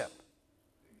worship.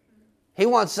 He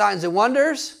wants signs and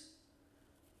wonders.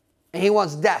 And he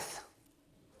wants death.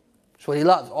 That's what he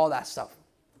loves, all that stuff.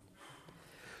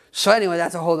 So anyway,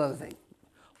 that's a whole other thing.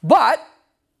 But,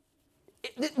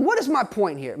 what is my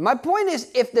point here? My point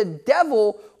is, if the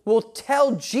devil will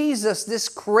tell Jesus this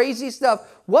crazy stuff,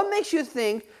 what makes you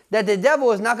think that the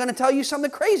devil is not going to tell you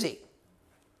something crazy?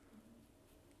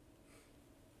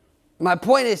 My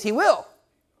point is, he will.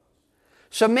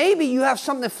 So maybe you have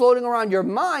something floating around your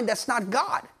mind that's not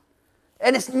God.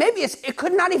 And it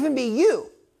could not even be you.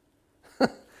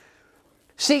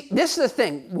 See, this is the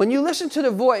thing. When you listen to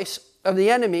the voice of the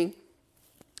enemy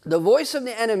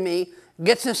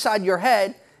gets inside your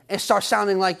head and starts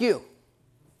sounding like you.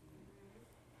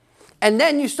 And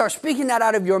then you start speaking that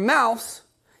out of your mouth.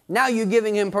 Now you're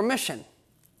giving him permission.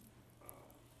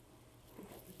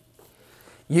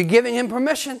 You're giving him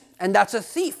permission, and that's a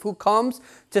thief who comes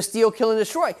to steal, kill, and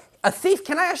destroy. A thief,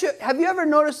 can I ask you, have you ever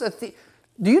noticed a thief?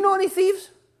 Do you know any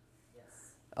thieves? Yes.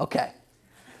 Okay.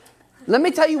 Let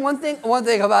me tell you one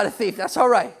thing about a thief. That's all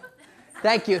right.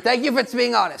 Thank you. Thank you for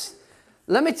being honest.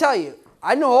 Let me tell you,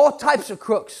 I know all types of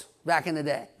crooks back in the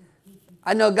day.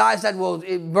 I know guys that will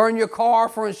burn your car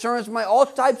for insurance money, all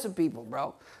types of people,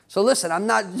 bro. So listen, I'm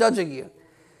not judging you.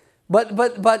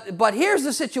 But here's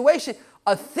the situation.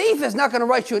 A thief is not going to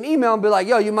write you an email and be like,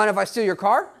 yo, you mind if I steal your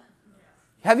car?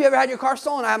 Have you ever had your car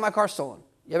stolen? I had my car stolen.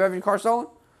 You ever have your car stolen?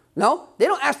 No? They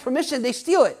don't ask permission. They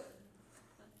steal it.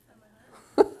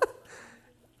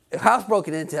 House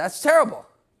broken into. That's terrible.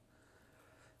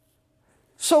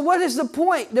 So what is the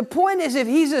point? The point is, if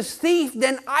he's a thief,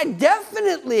 then I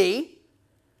definitely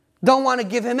don't want to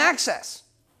give him access.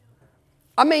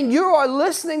 You are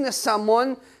listening to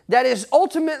someone that is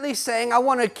ultimately saying, I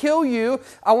want to kill you,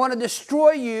 I want to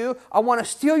destroy you, I want to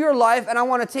steal your life, and I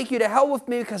want to take you to hell with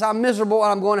me because I'm miserable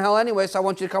and I'm going to hell anyway, so I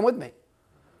want you to come with me.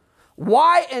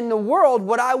 Why in the world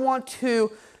would I want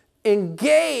to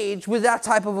engage with that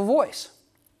type of a voice?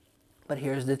 But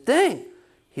here's the thing.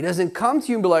 He doesn't come to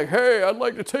you and be like, hey, I'd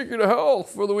like to take you to hell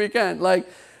for the weekend.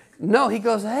 No, he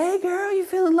goes, hey, girl, you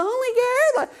feeling lonely,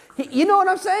 girl? You know what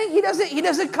I'm saying? He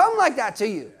doesn't come like that to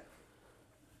you.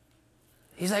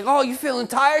 He's like, oh, you feeling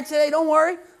tired today? Don't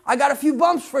worry. I got a few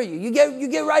bumps for you. You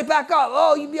get right back up.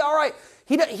 Oh, you'll be all right.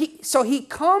 So he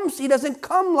comes, he doesn't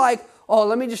come like, oh,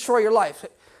 let me destroy your life.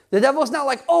 The devil's not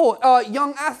like, oh,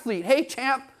 young athlete. Hey,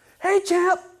 champ.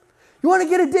 You want to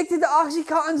get addicted to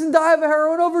Oxycontins and die of a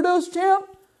heroin overdose, champ?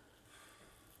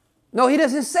 No, he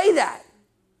doesn't say that.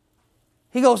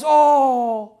 He goes,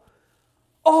 oh,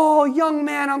 young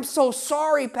man, I'm so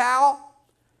sorry, pal.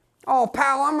 Oh,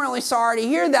 pal, I'm really sorry to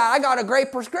hear that. I got a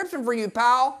great prescription for you,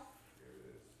 pal.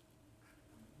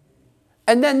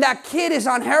 And then that kid is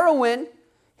on heroin.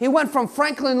 He went from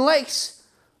Franklin Lakes,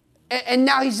 and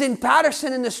now he's in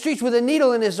Patterson in the streets with a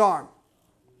needle in his arm.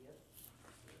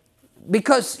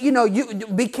 Because, you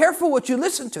be careful what you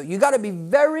listen to. You got to be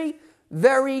very,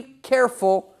 very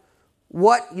careful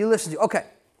what you listen to. Okay.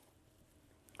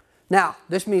 Now,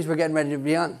 this means we're getting ready to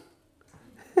be done.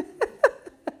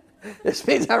 This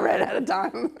means I ran out of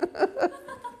time.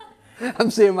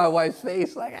 I'm seeing my wife's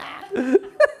face like, ah.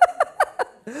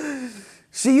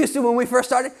 She used to, when we first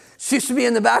started, she used to be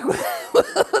in the back with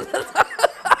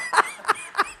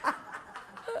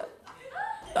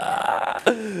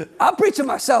I'll preach to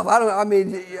myself.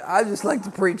 I just like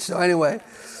to preach. So anyway.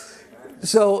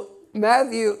 So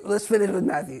Matthew, let's finish with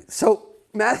Matthew. So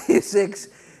Matthew 6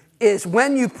 is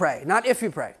when you pray, not if you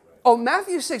pray. Oh,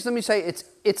 Matthew 6, let me say,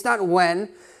 it's not when.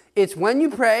 It's when you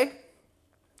pray,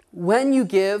 when you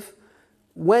give,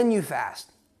 when you fast.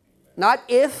 Not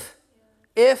if,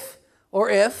 or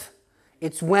if.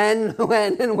 It's when,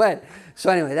 and when. So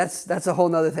anyway, that's a whole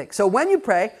nother thing. So when you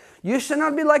pray, You should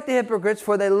not be like the hypocrites,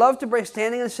 for they love to pray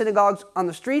standing in the synagogues on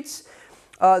the streets,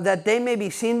 that they may be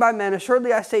seen by men.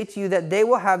 Assuredly, I say to you that they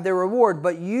will have their reward.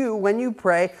 But you, when you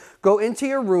pray, go into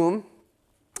your room,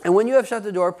 and when you have shut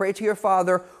the door, pray to your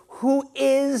Father who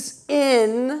is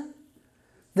in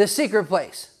the secret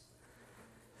place.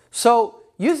 So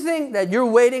you think that you're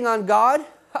waiting on God?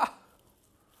 Ha.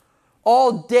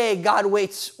 All day God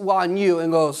waits on you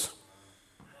and goes,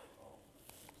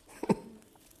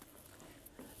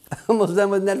 almost done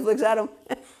with Netflix, Adam?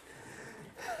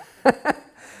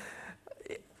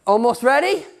 Almost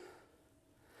ready?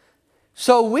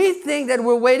 So we think that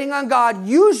we're waiting on God.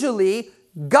 Usually,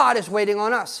 God is waiting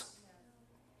on us.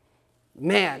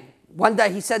 Man, one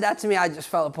day he said that to me, I just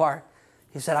fell apart.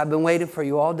 He said, I've been waiting for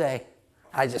you all day.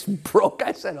 I just broke.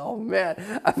 I said, oh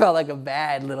man, I felt like a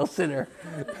bad little sinner.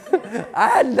 I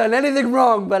hadn't done anything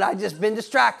wrong, but I just been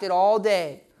distracted all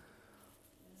day.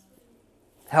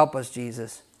 Help us,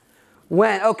 Jesus.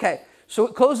 When? Okay, so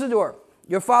close the door.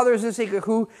 Your Father is in secret,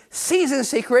 who sees in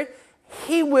secret.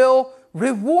 He will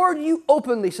reward you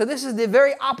openly. So this is the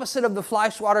very opposite of the fly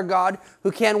swatter God,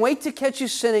 who can't wait to catch you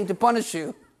sinning to punish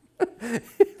you.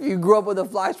 You grew up with a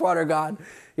fly swatter God.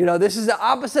 You know, this is the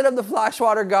opposite of the fly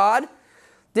swatter God.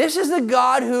 This is the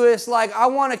God who is like, I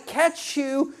want to catch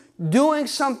you doing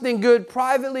something good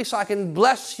privately so I can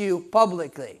bless you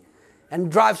publicly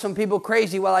and drive some people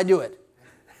crazy while I do it.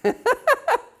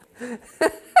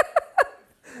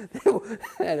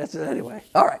 Anyway.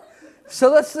 All right.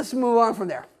 So let's move on from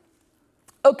there.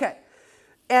 Okay.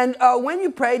 And when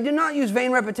you pray, do not use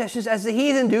vain repetitions as the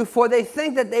heathen do, for they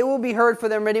think that they will be heard for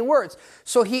their many words.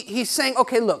 So he's saying,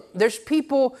 okay, look, there's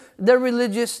people, they're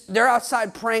religious, they're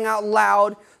outside praying out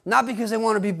loud, not because they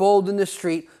want to be bold in the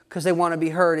street, because they want to be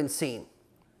heard and seen.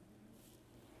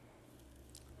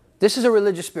 This is a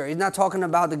religious spirit. He's not talking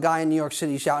about the guy in New York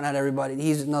City shouting at everybody.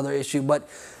 He's another issue, but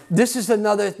this is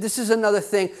another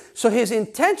thing. So his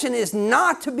intention is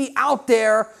not to be out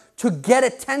there to get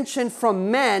attention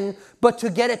from men, but to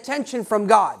get attention from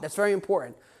God. That's very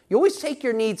important. You always take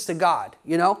your needs to God,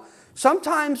 you know.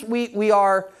 Sometimes we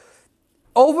are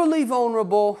overly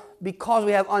vulnerable because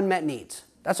we have unmet needs.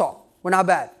 That's all. We're not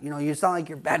bad. You know, it's not like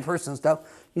you're a bad person and stuff.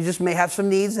 You just may have some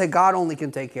needs that God only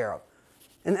can take care of.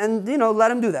 And you know,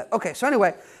 let him do that. Okay, so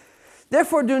anyway,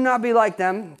 therefore do not be like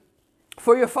them,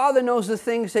 for your Father knows the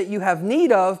things that you have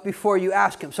need of before you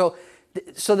ask him. So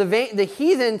the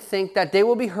heathen think that they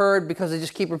will be heard because they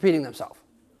just keep repeating themselves.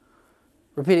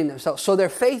 So their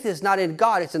faith is not in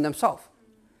God, it's in themselves.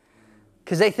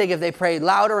 Because they think if they pray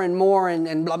louder and more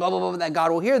and blah, blah, blah, blah, that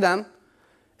God will hear them.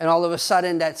 And all of a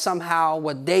sudden that somehow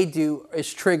what they do is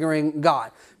triggering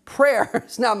God. Prayer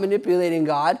is not manipulating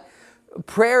God.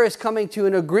 Prayer is coming to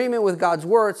an agreement with God's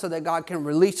word so that God can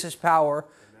release his power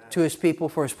to his people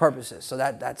for his purposes. So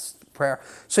that's prayer.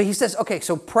 So he says, okay,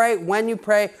 so pray. When you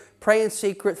pray in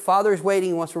secret. Father is waiting.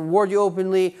 He wants to reward you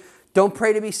openly. Don't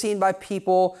pray to be seen by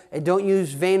people. And don't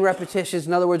use vain repetitions.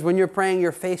 In other words, when you're praying,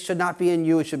 your faith should not be in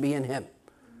you. It should be in him.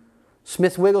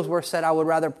 Smith Wigglesworth said, I would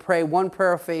rather pray one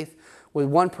prayer of faith with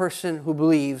one person who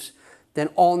believes than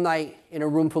all night in a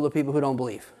room full of people who don't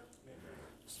believe.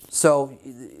 So,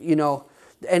 you know,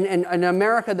 and in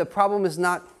America, the problem is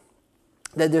not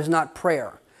that there's not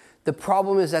prayer. The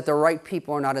problem is that the right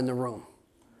people are not in the room.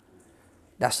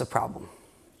 That's the problem.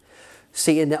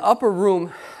 See, in the upper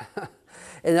room,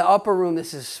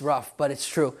 this is rough, but it's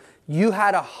true. You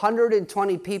had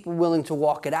 120 people willing to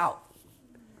walk it out.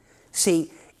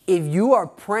 See, if you are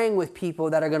praying with people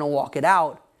that are going to walk it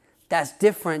out, that's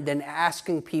different than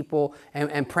asking people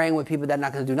and praying with people that are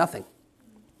not going to do nothing.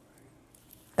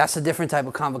 That's a different type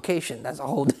of convocation. That's a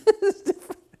whole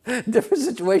different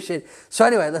situation. So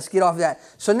anyway, let's get off that.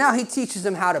 So now he teaches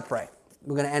them how to pray.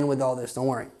 We're going to end with all this. Don't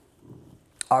worry.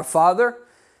 Our Father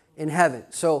in heaven.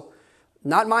 So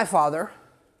not my Father,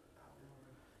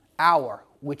 our,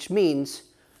 which means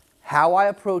how I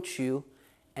approach you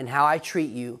and how I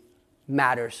treat you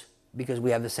matters because we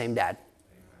have the same dad.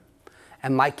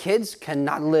 And my kids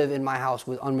cannot live in my house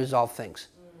with unresolved things.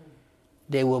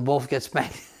 They will both get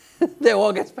spanked. They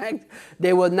will get spanked.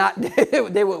 They will not. They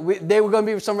were going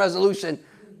to be some resolution.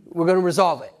 We're going to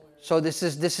resolve it. So this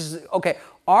is okay.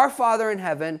 Our Father in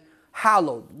heaven,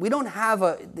 hallowed. We don't have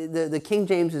the King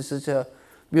James is such a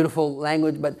beautiful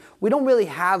language, but we don't really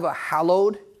have a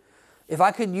hallowed. If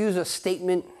I could use a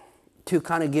statement to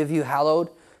kind of give you hallowed,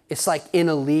 it's like in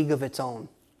a league of its own.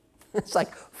 It's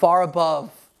like far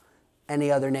above any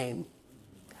other name.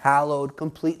 Hallowed,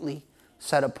 completely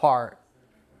set apart.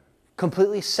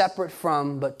 Completely separate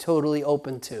from, but totally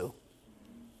open to.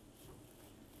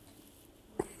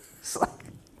 It's like,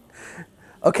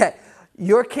 okay,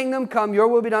 Your kingdom come, your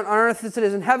will be done on earth as it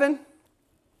is in heaven.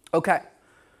 Okay.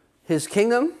 His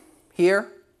kingdom here.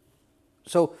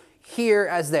 So here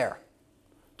as there.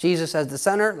 Jesus as the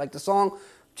center, like the song.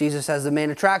 Jesus as the main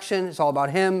attraction. It's all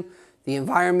about him. The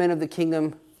environment of the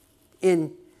kingdom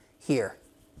in here.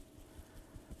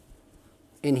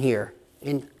 In here.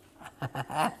 In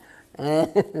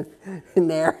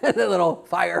there. The little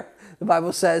fire, the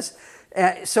Bible says.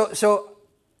 So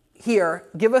here,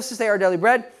 give us this day our daily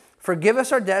bread. Forgive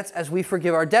us our debts as we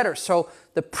forgive our debtors. So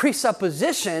the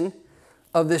presupposition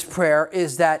of this prayer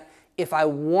is that if I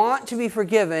want to be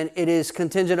forgiven, it is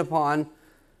contingent upon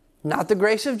not the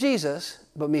grace of Jesus,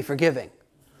 but me forgiving.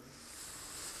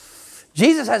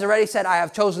 Jesus has already said, I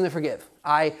have chosen to forgive.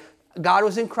 God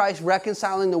was in Christ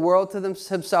reconciling the world to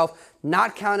himself,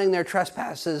 not counting their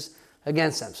trespasses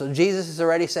against them. So Jesus has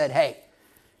already said, hey,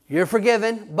 you're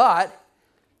forgiven, but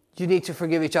you need to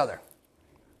forgive each other.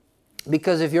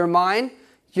 Because if you're mine,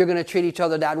 you're going to treat each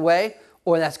other that way,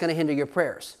 or that's going to hinder your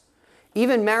prayers.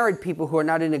 Even married people who are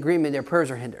not in agreement, their prayers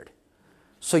are hindered.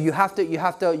 So you have to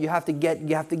get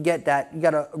that. You got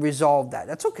to resolve that.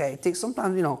 That's okay. It takes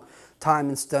sometimes, time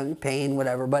and stuff, pain,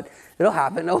 whatever, but it'll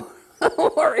happen. Don't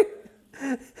worry.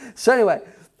 So anyway,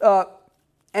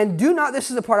 and do not, this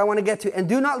is the part I want to get to, and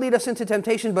do not lead us into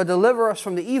temptation, but deliver us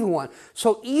from the evil one.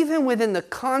 So even within the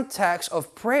context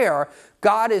of prayer,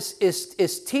 God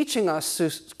is teaching us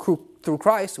through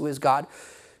Christ, who is God.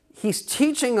 He's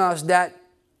teaching us that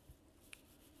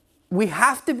we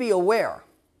have to be aware.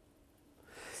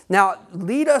 Now,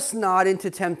 lead us not into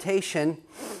temptation.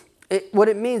 What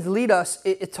it means, lead us,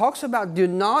 it talks about do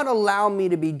not allow me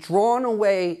to be drawn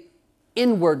away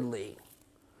inwardly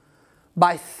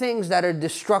by things that are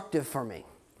destructive for me.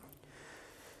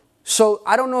 So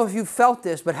I don't know if you felt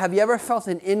this, but have you ever felt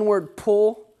an inward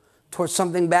pull towards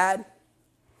something bad?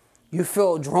 You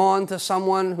feel drawn to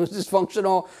someone who's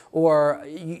dysfunctional, or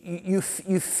you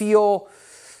feel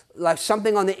like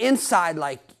something on the inside,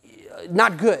 like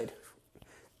not good.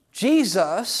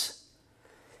 Jesus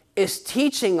is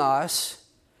teaching us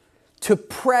to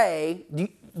pray,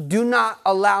 do not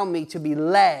allow me to be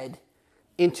led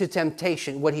into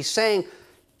temptation. What he's saying,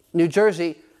 New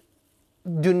Jersey,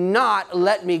 do not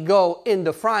let me go in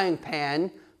the frying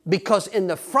pan, because in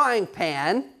the frying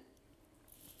pan,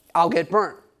 I'll get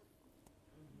burnt.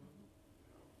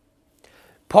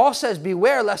 Paul says,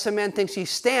 beware lest a man thinks he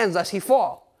stands lest he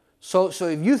fall. So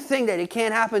if you think that it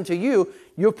can't happen to you,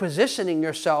 you're positioning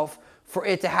yourself for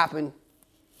it to happen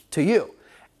to you.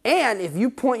 And if you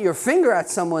point your finger at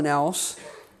someone else,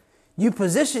 you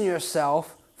position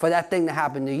yourself for that thing to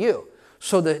happen to you.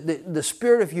 So the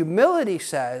spirit of humility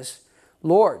says,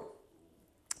 Lord,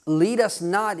 lead us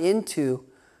not into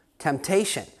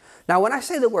temptation. Now, when I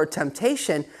say the word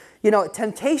temptation,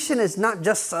 temptation is not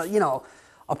just,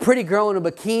 a pretty girl in a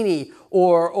bikini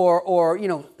or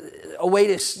a way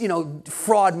to,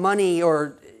 fraud money,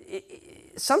 or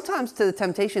sometimes the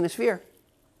temptation is fear.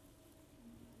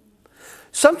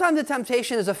 Sometimes the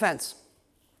temptation is offense.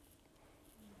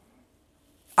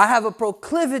 I have a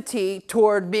proclivity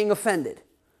toward being offended,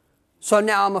 so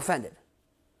now I'm offended.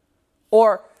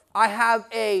 Or I have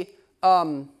a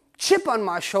chip on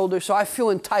my shoulder, so I feel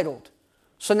entitled.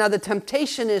 So now the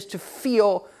temptation is to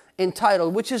feel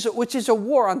entitled, which is a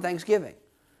war on Thanksgiving.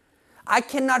 I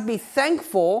cannot be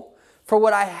thankful for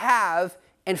what I have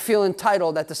and feel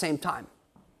entitled at the same time.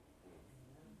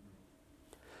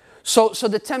 So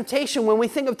the temptation, when we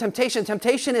think of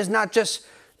temptation is not just,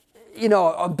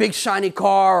 a big shiny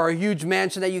car or a huge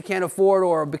mansion that you can't afford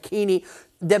or a bikini.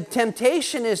 The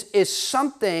temptation is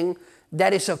something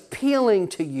that is appealing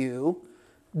to you,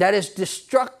 that is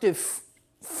destructive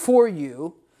for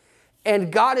you.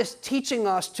 And God is teaching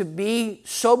us to be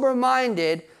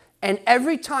sober-minded, and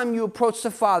every time you approach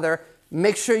the Father,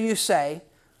 make sure you say,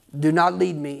 do not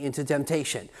lead me into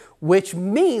temptation, which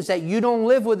means that you don't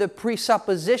live with a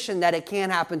presupposition that it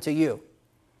can't happen to you.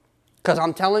 Because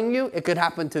I'm telling you, it could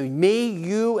happen to me,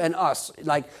 you, and us.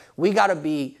 Like, we got to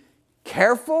be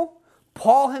careful.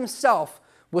 Paul himself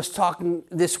was talking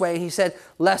this way. He said,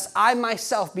 lest I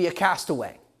myself be a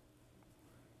castaway.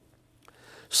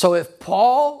 So if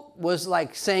Paul was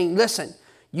like saying, listen,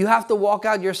 you have to walk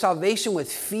out your salvation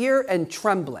with fear and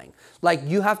trembling. Like,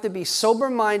 you have to be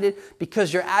sober-minded,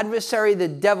 because your adversary, the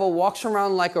devil, walks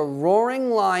around like a roaring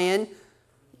lion,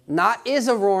 not is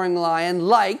a roaring lion,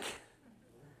 like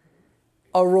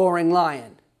a roaring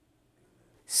lion,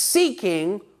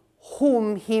 seeking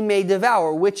whom he may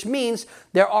devour, which means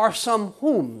there are some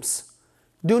whoms.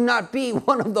 Do not be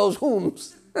one of those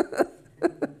whoms.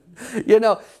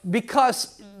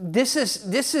 Because this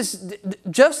is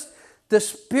just the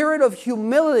spirit of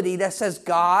humility that says,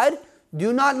 God,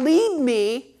 Do not lead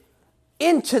me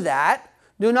into that.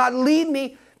 Do not lead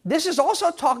me. This is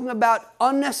also talking about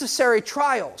unnecessary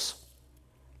trials.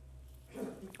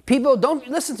 People, don't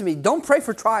listen to me. Don't pray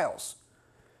for trials.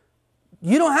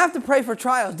 You don't have to pray for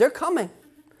trials. They're coming.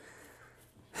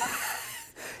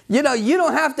 You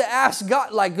don't have to ask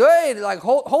God, like, hey, like,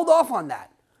 hold off on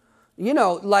that.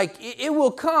 Like, it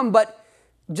will come, but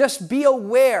just be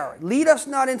aware. Lead us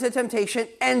not into temptation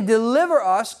and deliver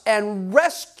us and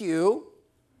rescue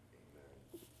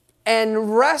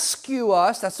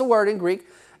us. That's the word in Greek.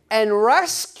 And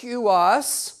rescue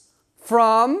us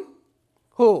from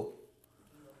who?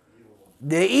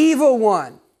 The evil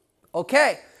one.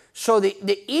 Okay. So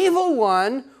the evil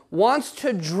one wants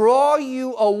to draw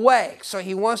you away. So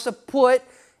he wants to put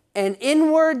an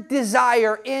inward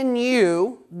desire in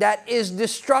you that is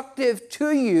destructive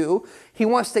to you. He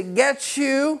wants to get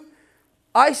you,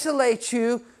 isolate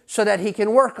you, so that he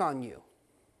can work on you.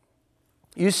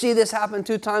 You see this happen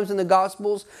 2 times in the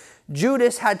Gospels.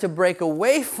 Judas had to break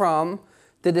away from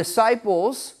the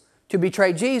disciples to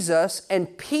betray Jesus,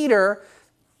 and Peter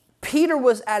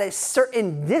was at a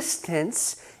certain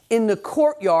distance in the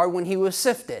courtyard when he was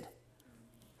sifted.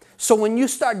 So when you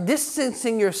start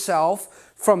distancing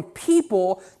yourself from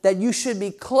people that you should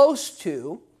be close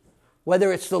to,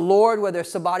 whether it's the Lord, whether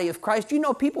it's the body of Christ,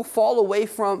 people fall away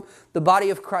from the body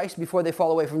of Christ before they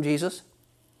fall away from Jesus?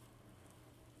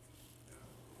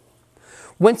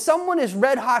 When someone is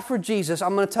red hot for Jesus,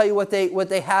 I'm going to tell you what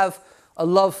they have a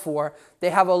love for. They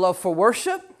have a love for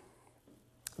worship.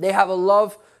 They have a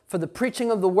love for the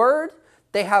preaching of the word.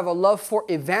 They have a love for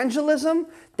evangelism.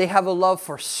 They have a love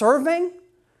for serving.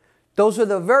 Those are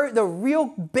the real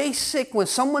basic. When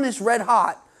someone is red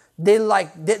hot,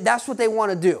 that's what they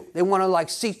want to do. They want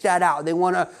to seek that out. They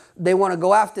want to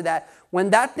go after that. When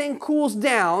that thing cools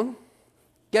down,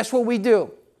 guess what we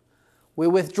do? We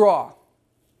withdraw.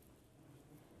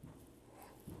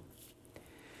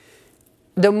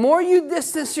 The more you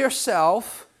distance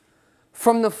yourself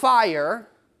from the fire,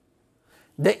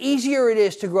 the easier it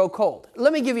is to grow cold.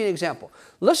 Let me give you an example.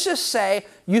 Let's just say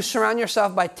you surround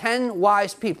yourself by 10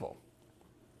 wise people.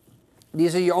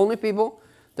 These are your only people.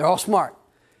 They're all smart.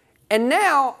 And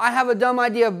now I have a dumb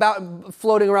idea about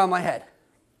floating around my head.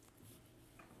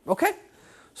 Okay?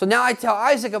 So now I tell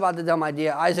Isaac about the dumb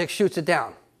idea. Isaac shoots it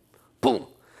down. Boom.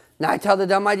 Now I tell the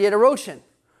dumb idea to Roshan.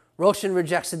 Roshan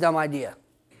rejects the dumb idea.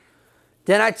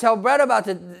 Then I tell Brett about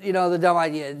the dumb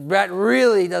idea. Brett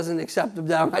really doesn't accept the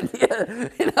dumb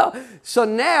idea. So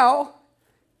now,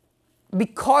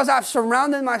 because I've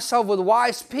surrounded myself with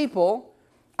wise people,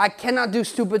 I cannot do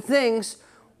stupid things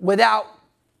without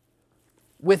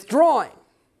withdrawing.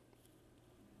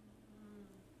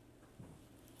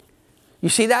 You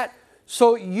see that?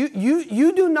 So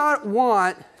you do not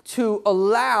want to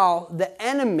allow the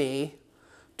enemy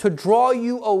to draw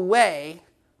you away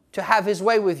to have his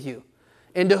way with you.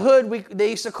 In the hood,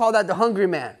 they used to call that the hungry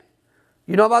man.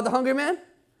 You know about the hungry man?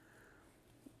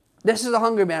 This is the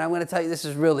hungry man. I'm going to tell you, this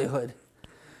is really hood.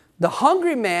 The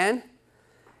hungry man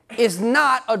is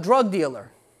not a drug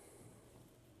dealer.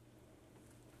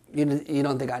 You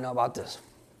don't think I know about this.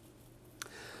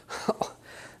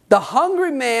 The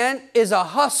hungry man is a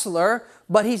hustler,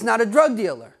 but he's not a drug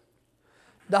dealer.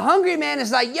 The hungry man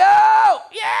is like, yo.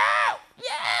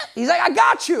 He's like, I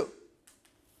got you.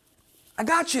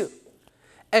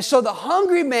 And so the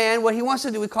hungry man, what he wants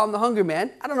to do, we call him the hungry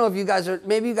man. I don't know if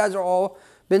maybe you guys are all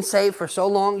been saved for so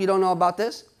long, you don't know about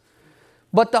this.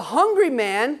 But the hungry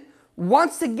man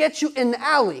wants to get you in the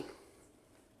alley.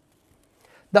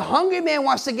 The hungry man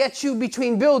wants to get you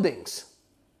between buildings.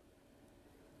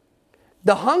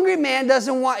 The hungry man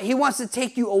he wants to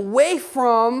take you away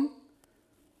from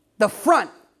the front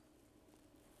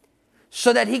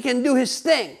so that he can do his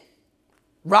thing.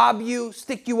 Rob you,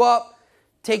 stick you up,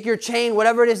 take your chain,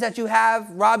 whatever it is that you have,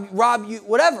 rob you,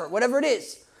 whatever it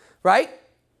is, right?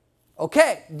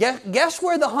 Okay, guess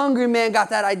where the hungry man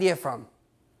got that idea from?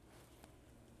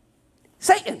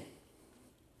 Satan.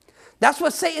 That's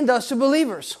what Satan does to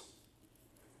believers.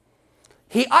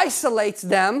 He isolates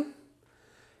them,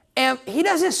 and he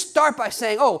doesn't start by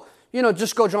saying,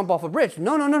 just go jump off a bridge.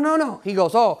 No. He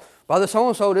goes, brother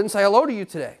so-and-so didn't say hello to you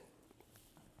today.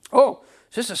 Oh,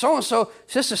 sister so-and-so,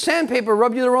 sister sandpaper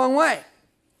rubbed you the wrong way.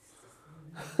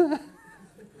 I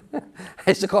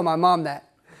used to call my mom that.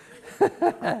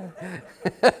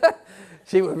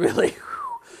 She would really,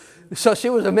 so she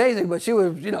was amazing, but she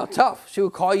was, tough. She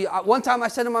would call you. One time I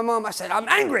said to my mom, I'm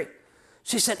angry.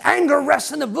 She said, anger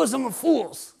rests in the bosom of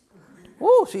fools.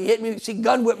 Ooh, she hit me, she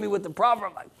gun whipped me with the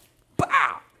proverb, like,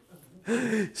 pow.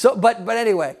 So, but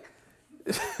anyway,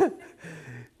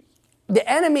 the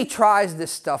enemy tries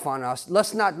this stuff on us.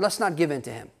 Let's not give in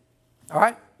to him. All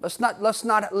right? Let's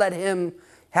not let him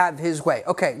have his way.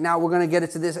 Okay, now we're going to get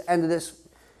it to this end of this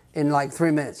in like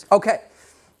 3 minutes. Okay.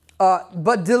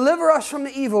 But deliver us from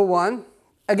the evil one.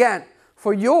 Again,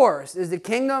 for yours is the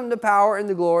kingdom, the power, and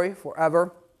the glory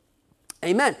forever.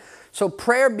 Amen. So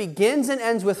prayer begins and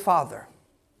ends with Father.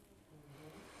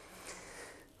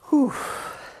 Whew.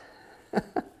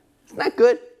 Isn't that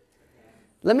good?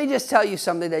 Let me just tell you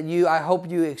something that I hope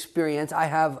you experience. I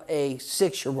have a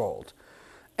 6-year-old,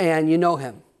 and you know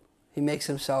him. He makes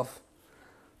himself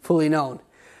fully known.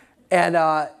 And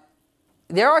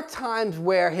there are times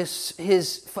where his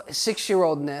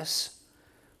 6-year-oldness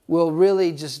will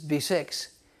really just be 6.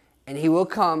 And he will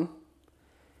come,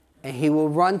 and he will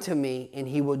run to me, and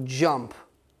he will jump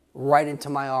right into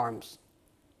my arms.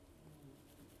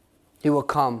 He will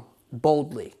come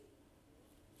boldly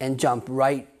and jump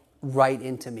right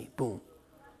into me. Boom.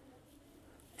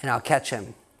 And I'll catch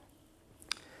him.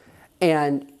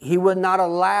 And he will not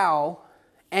allow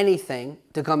anything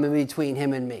to come in between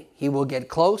him and me. He will get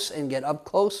close and get up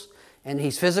close, and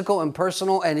he's physical and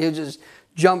personal, and he'll just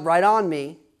jump right on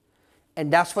me.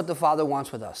 And that's what the Father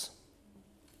wants with us.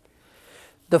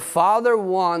 The Father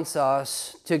wants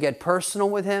us to get personal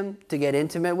with him, to get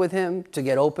intimate with him, to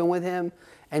get open with him,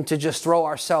 and to just throw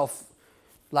our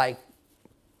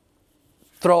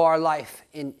life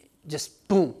in, just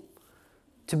boom,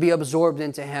 to be absorbed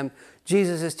into him.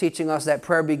 Jesus is teaching us that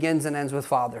prayer begins and ends with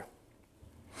Father.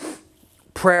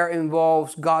 Prayer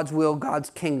involves God's will, God's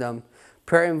kingdom.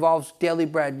 Prayer involves daily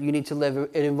bread you need to live.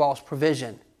 It involves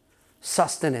provision,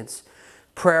 sustenance.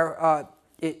 Prayer,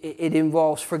 it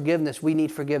involves forgiveness. We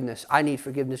need forgiveness. I need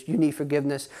forgiveness. You need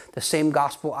forgiveness. The same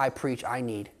gospel I preach, I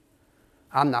need.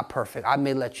 I'm not perfect. I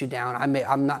may let you down.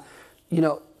 I'm not,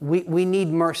 we need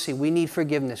mercy. We need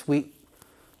forgiveness.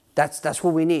 That's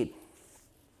what we need.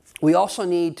 We also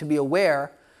need to be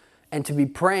aware and to be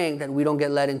praying that we don't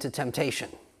get led into temptation.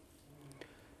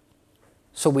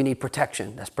 So we need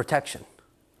protection. That's protection.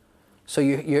 So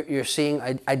you're seeing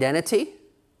identity,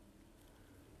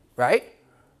 right?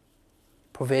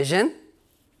 Provision.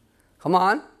 Come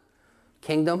on.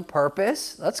 Kingdom,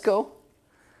 purpose. Let's go.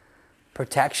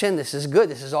 Protection. This is good.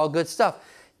 This is all good stuff.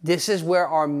 This is where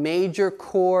our major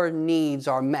core needs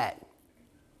are met.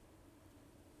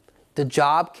 The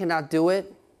job cannot do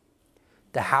it.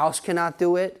 The house cannot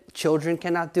do it. Children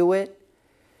cannot do it.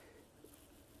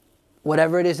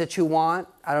 Whatever it is that you want,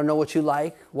 I don't know what you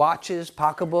like. Watches,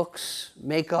 pocketbooks,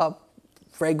 makeup,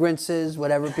 fragrances,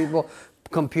 whatever people,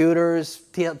 computers,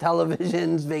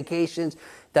 televisions, vacations.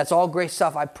 That's all great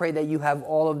stuff. I pray that you have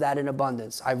all of that in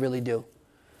abundance. I really do.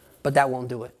 But that won't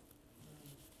do it.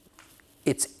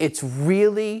 It's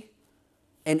really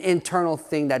an internal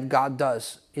thing that God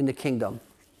does in the kingdom.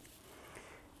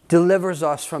 Delivers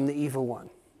us from the evil one.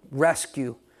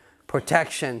 Rescue,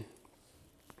 protection,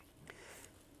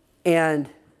 and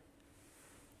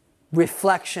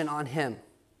reflection on him.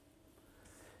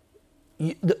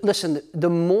 Listen, the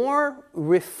more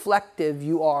reflective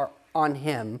you are on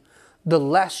him, the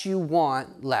less you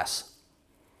want less.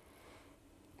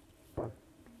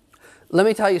 Let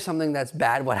me tell you something that's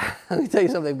bad. Let me tell you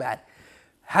something bad.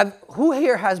 Who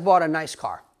here has bought a nice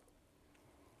car?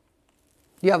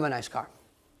 You have a nice car.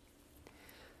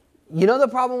 You know the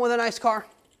problem with a nice car?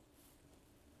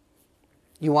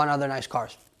 You want other nice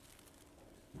cars.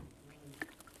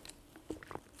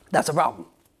 That's a problem.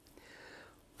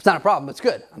 It's not a problem. It's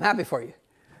good. I'm happy for you.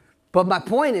 But my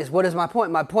point is, what is my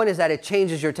point? My point is that it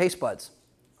changes your taste buds.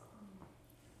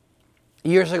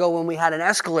 Years ago when we had an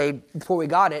Escalade, before we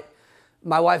got it,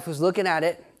 my wife was looking at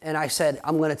it, and I said,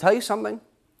 I'm going to tell you something.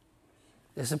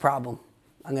 This is a problem.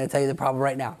 I'm going to tell you the problem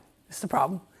right now. This is the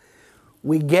problem.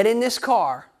 We get in this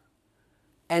car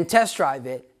and test drive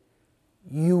it,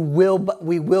 we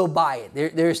will buy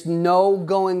it. There's no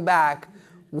going back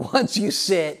once you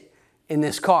sit in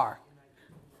this car.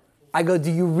 I go, do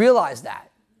you realize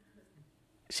that?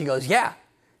 She goes, yeah,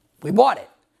 we bought it.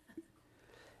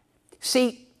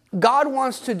 See, God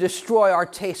wants to destroy our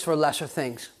taste for lesser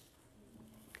things.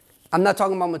 I'm not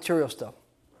talking about material stuff.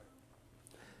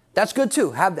 That's good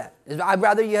too. Have that. I'd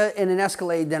rather you in an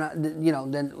Escalade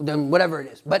than whatever it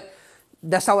is. But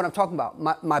that's not what I'm talking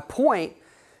about. My point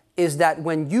is that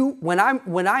when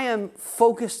I am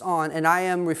focused on and I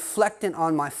am reflecting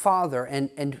on my Father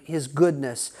and his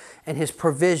goodness and his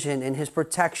provision and his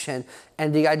protection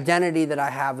and the identity that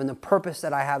I have and the purpose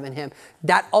that I have in him,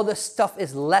 that other stuff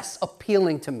is less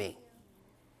appealing to me.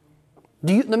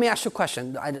 Let me ask you a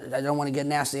question. I don't want to get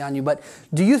nasty on you, but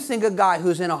do you think a guy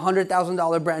who's in a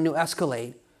 $100,000 brand new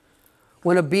Escalade,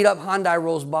 when a beat up Hyundai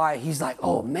rolls by, he's like,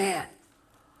 oh man,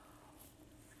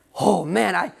 oh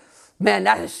man,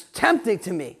 that is tempting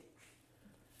to me.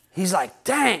 He's like,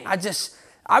 dang,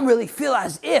 I really feel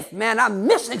as if, man, I'm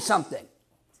missing something.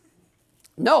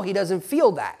 No, he doesn't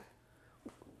feel that.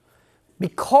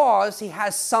 Because he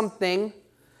has something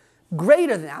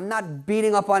greater than that. I'm not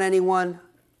beating up on anyone.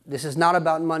 This is not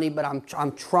about money, but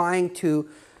I'm trying to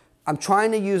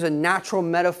use a natural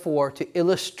metaphor to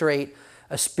illustrate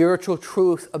a spiritual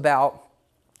truth about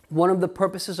one of the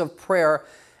purposes of prayer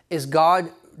is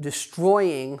God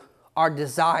destroying our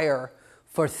desire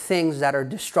for things that are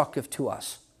destructive to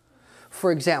us.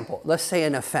 For example, let's say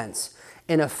an offense.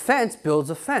 An offense builds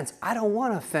a fence. I don't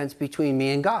want a fence between me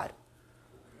and God.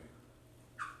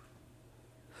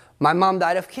 My mom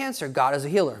died of cancer. God is a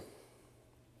healer.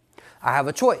 I have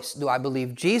a choice. Do I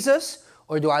believe Jesus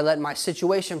or do I let my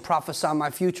situation prophesy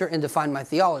my future and define my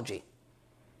theology?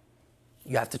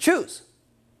 You have to choose.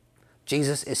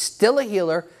 Jesus is still a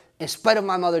healer in spite of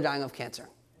my mother dying of cancer.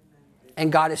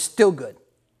 And God is still good.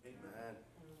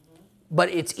 But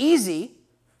it's easy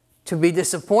to be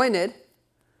disappointed,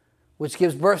 which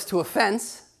gives birth to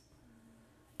offense,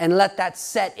 and let that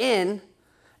set in,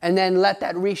 and then let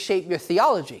that reshape your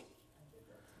theology.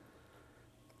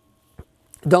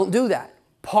 Don't do that.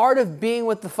 Part of being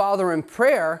with the Father in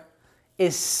prayer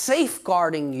is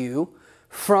safeguarding you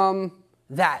from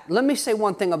that. Let me say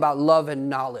one thing about love and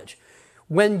knowledge.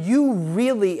 When you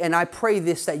really, and I pray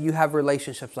this, that you have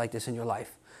relationships like this in your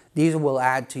life. These will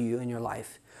add to you in your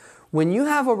life. When you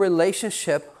have a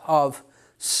relationship of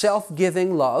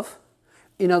self-giving love,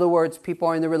 in other words, people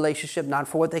are in the relationship not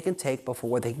for what they can take, but for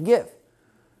what they can give.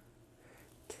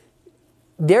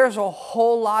 There's a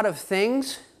whole lot of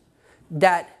things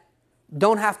that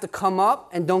don't have to come up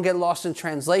and don't get lost in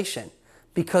translation,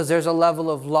 because there's a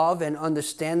level of love and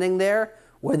understanding there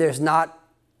where there's not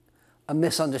a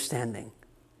misunderstanding.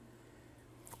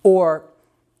 Or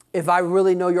if I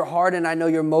really know your heart and I know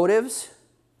your motives,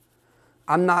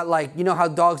 I'm not like, you know how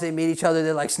dogs, they meet each other,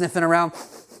 they're like sniffing around.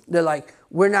 They're like,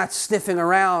 we're not sniffing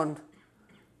around.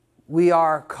 We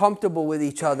are comfortable with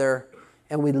each other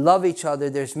and we love each other.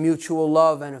 There's mutual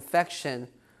love and affection.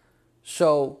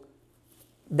 So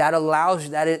that allows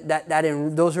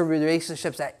those are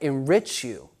relationships that enrich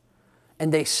you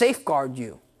and they safeguard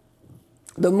you.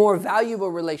 The more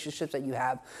valuable relationships that you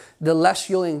have, the less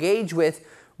you'll engage with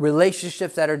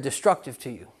relationships that are destructive to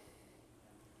you.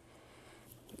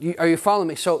 Are you following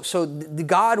me? So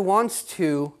God wants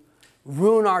to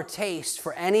ruin our taste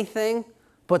for anything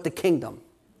but the kingdom.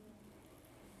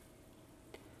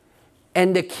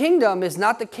 And the kingdom is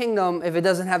not the kingdom if it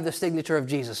doesn't have the signature of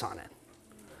Jesus on it.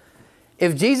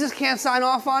 If Jesus can't sign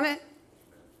off on it,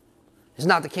 it's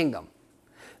not the kingdom.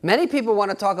 Many people want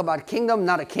to talk about kingdom,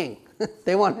 not a king.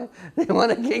 They want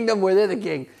a kingdom where they're the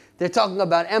king. They're talking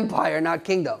about empire, not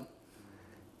kingdom.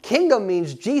 Kingdom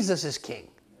means Jesus is king.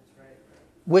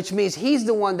 Which means he's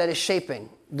the one that is shaping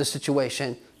the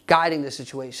situation, guiding the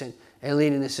situation, and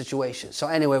leading the situation. So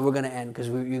anyway, we're going to end because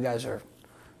you guys are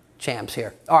champs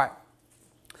here. All right.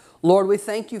 Lord, we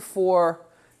thank you for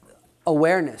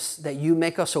awareness, that you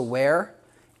make us aware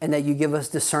and that you give us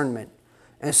discernment.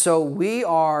 And so we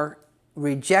are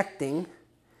rejecting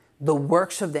the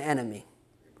works of the enemy.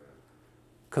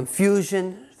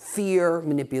 Confusion, fear,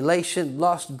 manipulation,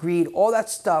 lust, greed, all that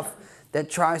stuff that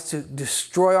tries to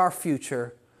destroy our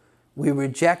future. We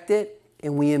reject it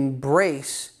and we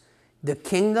embrace the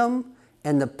kingdom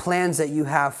and the plans that you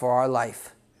have for our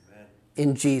life.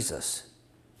 Amen.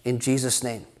 In Jesus'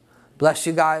 name. Bless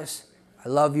you guys. I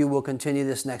love you. We'll continue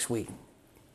this next week.